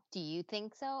this though? Do you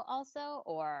think so also,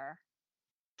 or?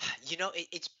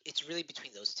 It's really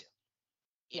between those two.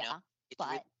 It's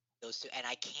really those two, and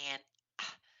I can't.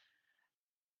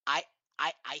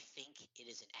 I think it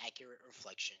is an accurate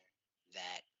reflection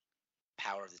that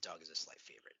Power of the Dog is a slight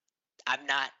favorite. I'm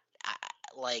not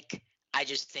I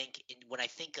just think when I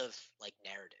think of like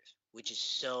narrative, which is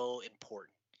so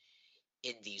important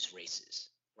in these races,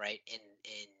 right?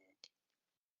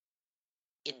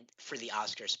 In for the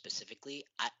Oscar specifically,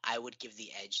 I would give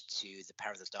the edge to the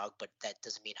Power of the Dog, but that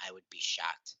doesn't mean I would be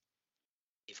shocked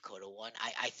if Coda won.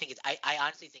 I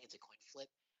honestly think it's a coin flip.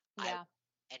 Yeah.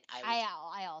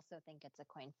 I also think it's a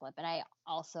coin flip, and I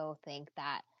also think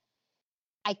that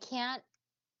I can't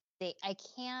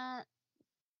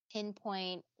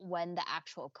pinpoint when the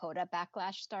actual Coda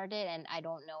backlash started, and I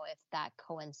don't know if that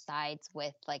coincides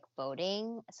with like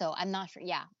voting. So I'm not sure.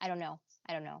 Yeah, I don't know.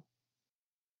 Yeah.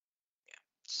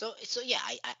 So yeah,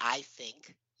 I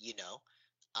think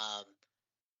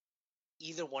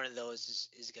either one of those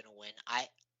is going to win. I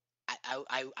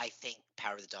think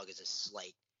Power of the Dog is a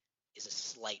slight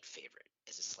favorite.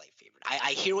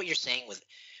 I hear what you're saying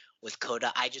with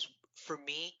Coda. For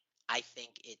me, I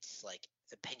think it's like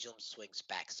the pendulum swings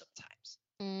back sometimes.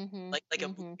 Like a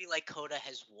movie like Coda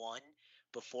has won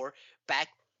before back,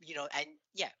 and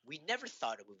yeah, we never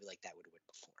thought a movie like that would win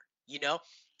before,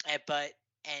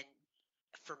 and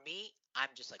for me, I'm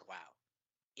just like, wow,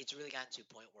 it's really gotten to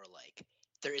a point where like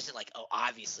there isn't like, oh,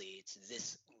 obviously it's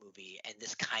this movie and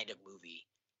this kind of movie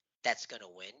that's gonna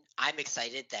win. I'm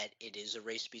excited that it is a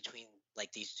race between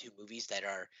like these two movies that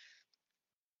are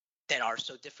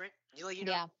so different.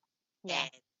 Yeah.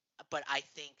 But I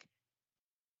think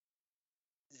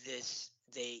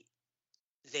they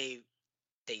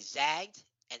zagged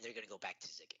and they're gonna go back to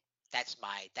zigging. That's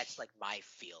like my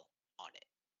feel on it.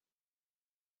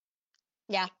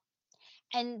 Yeah.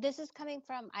 And this is coming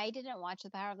from, I didn't watch The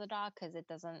Power of the Dog because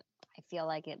I feel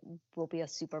like it will be a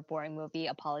super boring movie.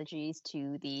 Apologies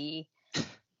to the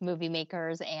movie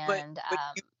makers. And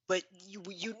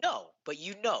but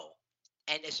you know,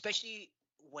 and especially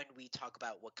when we talk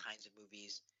about what kinds of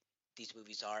movies these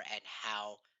movies are and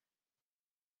how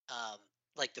um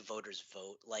like the voters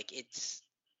vote, like it's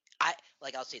I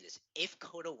like I'll say this: if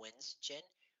Coda wins, Jen,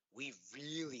 we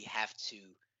really have to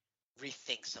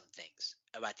rethink some things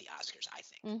about the Oscars. I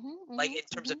think, Mhm. like Mhm. in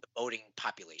terms of Mhm. the voting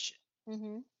population,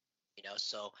 Mhm.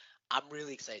 So I'm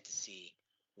really excited to see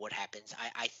what happens.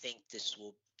 I think this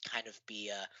will kind of be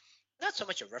a not so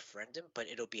much a referendum, but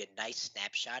it'll be a nice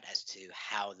snapshot as to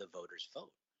how the voters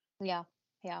vote, Yeah.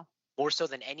 Yeah. more so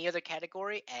than any other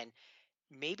category, and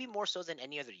maybe more so than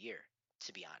any other year,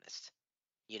 to be honest.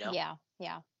 You know, Yeah.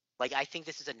 Yeah. like I think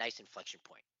this is a nice inflection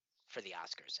point for the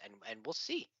Oscars, and we'll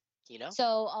see. You know, So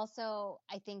also,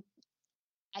 I think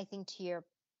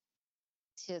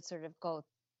to sort of go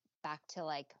back to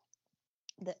like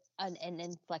an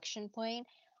inflection point.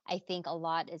 I think a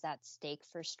lot is at stake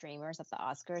for streamers at the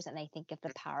Oscars, and I think if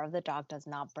the Power of the Dog does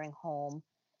not bring home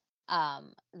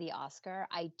the Oscar,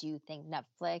 I do think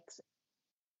Netflix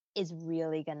is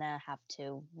really gonna have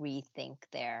to rethink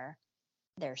their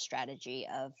strategy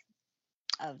of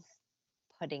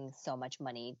putting so much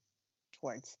money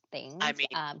towards I things, mean,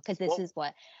 because this well, is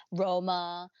what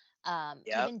Roma,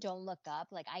 yep, even Don't Look Up,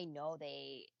 like I know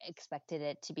they expected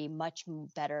it to be much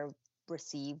better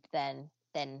received than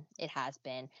it has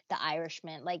been. The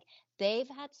Irishman, like they've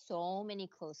had so many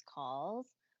close calls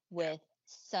yeah, with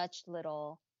such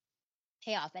little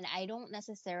payoff, and I don't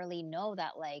necessarily know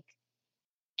that, like,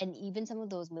 and even some of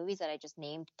those movies that I just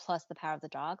named plus The Power of the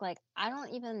Dog, like I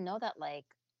don't even know that, like,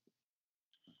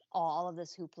 all of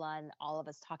this hoopla and all of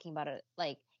us talking about it,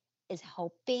 like, is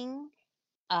helping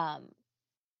um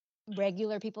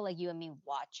regular people like you and me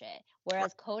watch it, right.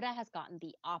 whereas Coda has gotten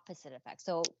the opposite effect.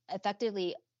 So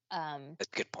effectively, um That's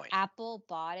a good point. Apple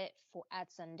bought it for at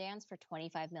Sundance for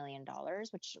 $25 million,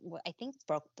 which I think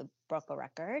broke a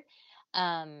record.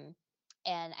 um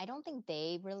and I don't think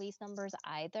they released numbers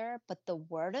either, but the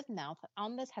word of mouth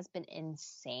on this has been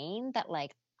insane, that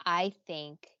like I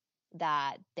think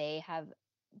that they have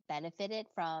benefited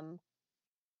from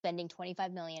spending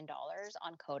 $25 million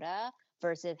on Coda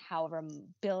versus however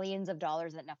billions of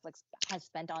dollars that Netflix has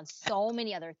spent on so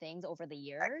many other things over the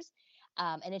Right. years.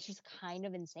 And it's just kind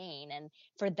of insane. And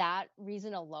for that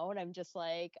reason alone, I'm just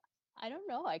like, I don't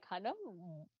know. I kind of,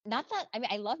 not that, I mean,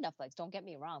 I love Netflix, don't get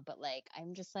me wrong, but like,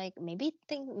 I'm just like, maybe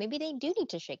they do need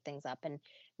to shake things up, and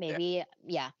Yeah. maybe,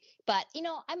 yeah. But,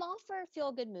 I'm all for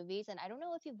feel good movies. And I don't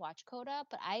know if you've watched Coda,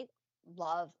 but I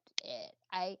loved it.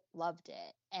 I loved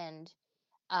it. And,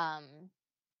 um,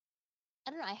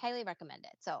 I don't know, I highly recommend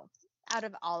it. So out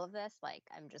of all of this, like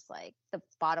I'm just like, the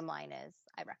bottom line is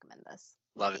I recommend this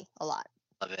Love it. movie a lot.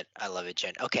 Love it. I love it,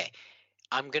 Jen. Okay,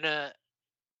 I'm gonna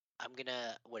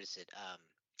what is it?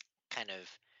 Kind of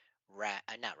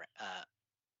not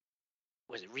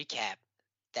was it recap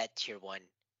that tier one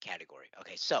category.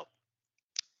 Okay, so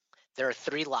there are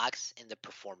three locks in the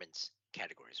performance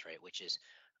categories, right? Which is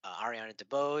Ariana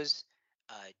DeBose,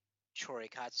 uh, Troy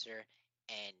Kotzer,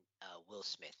 and Will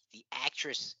Smith. The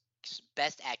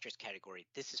best actress category.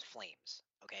 This is flames.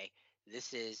 Okay,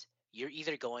 this is you're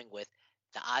either going with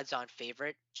the odds-on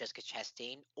favorite Jessica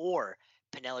Chastain or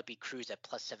Penelope Cruz at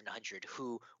plus 700,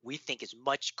 who we think is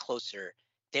much closer.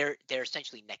 They're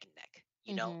essentially neck and neck.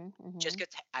 Mhm. Mhm.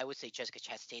 I would say Jessica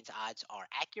Chastain's odds are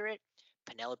accurate.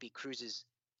 Penelope Cruz's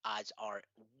odds are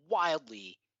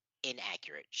wildly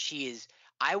inaccurate. She is,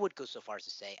 I would go so far as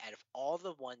to say, out of all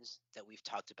the ones that we've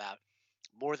talked about,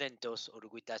 more than Dos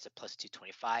Oruguitas at plus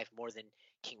 225, more than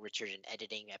King Richard in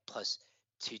editing at plus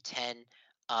 210.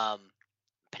 Um,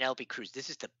 Penelope Cruz, this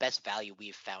is the best value we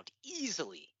have found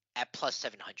easily at plus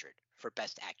 700 for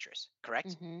best actress,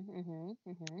 correct? Mhm. Mhm.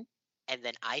 Mhm. And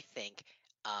then I think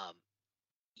um,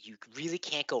 you really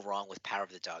can't go wrong with Power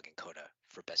of the Dog and Coda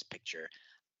for best picture.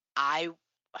 I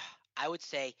I would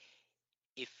say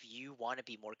if you want to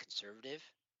be more conservative,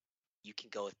 you can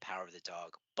go with Power of the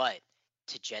Dog. But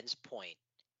to Jen's point,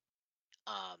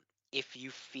 um, if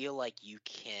you feel like you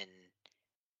can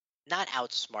not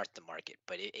outsmart the market,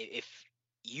 but if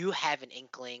you have an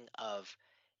inkling of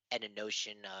and a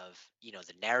notion of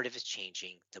the narrative is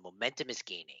changing, the momentum is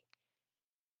gaining,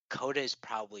 Coda is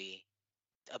probably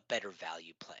a better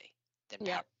value play than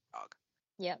Power of Yep. the Dog,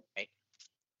 Yep. right?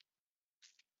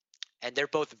 And they're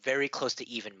both very close to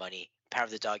even money. Power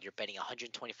of the Dog, you're betting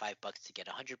 $125 to get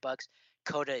 $100.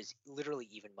 Coda is literally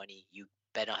even money. You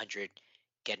bet 100,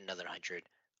 get another 100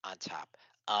 on top.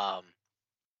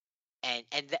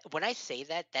 When I say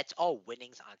that, that's all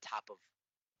winnings on top of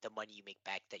the money you make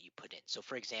back that you put in. So,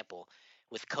 for example,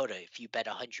 with Coda, if you bet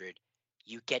 100,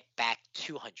 you get back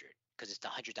 200 because it's the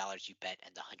 $100 you bet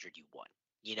and the 100 you won.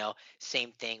 You know,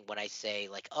 same thing when I say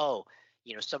like, oh,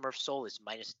 Summer of Soul is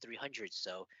minus 300,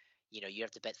 so you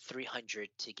have to bet 300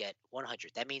 to get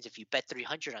 100. That means if you bet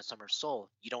 300 on Summer of Soul,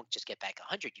 you don't just get back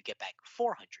 100, you get back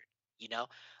 400.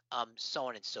 So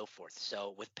on and so forth.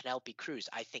 So with Penelope Cruz,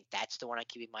 I think that's the one I'm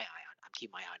keeping my eye on. I'm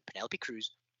keeping my eye on Penelope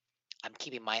Cruz. I'm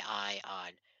keeping my eye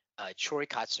on Troy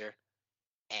Kotzer,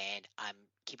 and I'm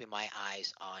keeping my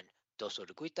eyes on Dos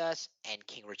Oruguitas and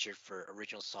King Richard for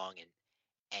original song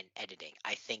and editing.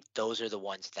 I think those are the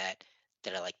ones that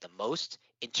I like the most.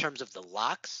 In terms of the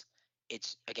locks,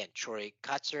 it's again Troy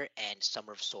Kotzer and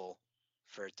Summer of Soul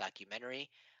for documentary.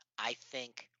 I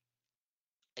think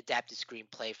adapted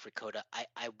screenplay for Coda.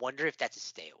 I wonder if that's a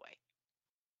stay away.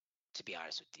 To be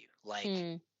honest with you, like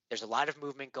there's a lot of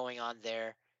movement going on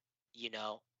there. You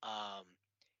know,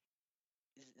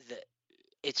 the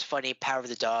it's funny. Power of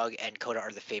the Dog and Coda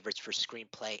are the favorites for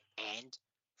screenplay and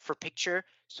for picture.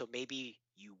 So maybe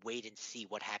you wait and see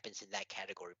what happens in that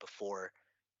category before,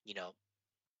 you know,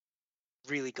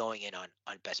 really going in on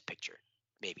best picture.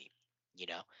 Maybe, you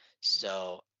know.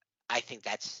 So I think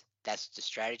that's the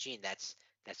strategy, and that's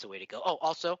the way to go. Oh,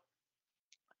 also,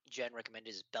 Jen recommended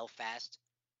is Belfast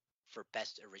for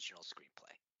best original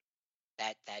screenplay.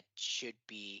 That should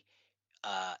be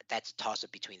that's a toss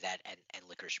up between that and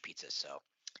Licorice Pizza. So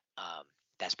um,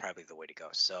 that's probably the way to go.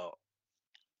 So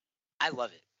I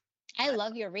love it. I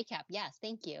love your recap. Yes,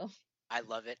 thank you. I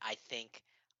love it. I think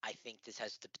this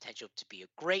has the potential to be a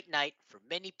great night for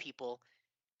many people,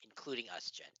 including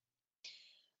us, Jen.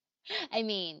 I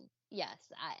mean, yes,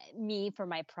 me for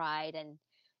my pride, and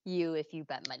you if you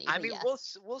bet money. I But mean,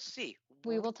 yes, we'll see.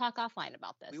 we will talk offline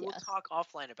about this. We will Yes. talk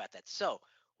offline about that. So,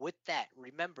 with that,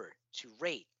 remember to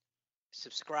rate,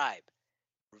 subscribe,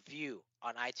 review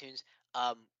on iTunes.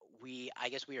 I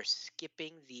guess we are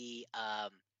skipping the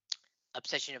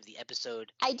obsession of the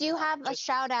episode. I do have a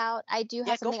shout out. I do Yeah,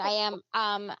 have go something. for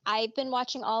it. I've been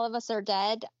watching All of Us Are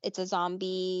Dead. It's a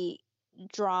zombie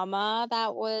drama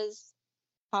that was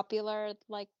popular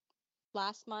like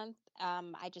last month.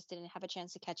 I just didn't have a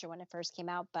chance to catch it when it first came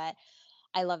out, but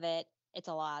I love it. It's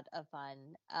a lot of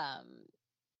fun.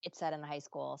 It's set in high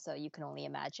school, so you can only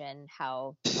imagine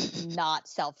how not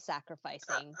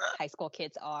self-sacrificing high school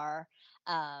kids are.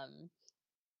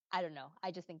 I don't know.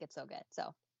 I just think it's so good.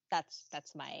 So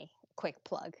that's my quick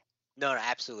plug. No,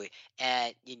 absolutely.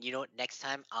 And you know what? Next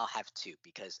time I'll have two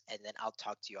and then I'll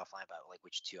talk to you offline about like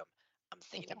which two I'm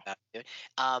thinking about doing.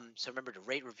 So remember to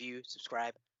rate, review,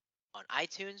 subscribe on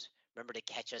iTunes. Remember to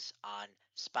catch us on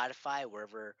Spotify,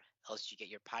 wherever else you get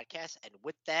your podcasts. And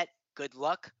with that, good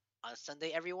luck on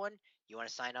Sunday, everyone. You want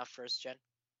to sign off first, Jen?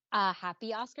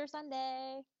 Happy Oscar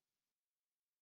Sunday.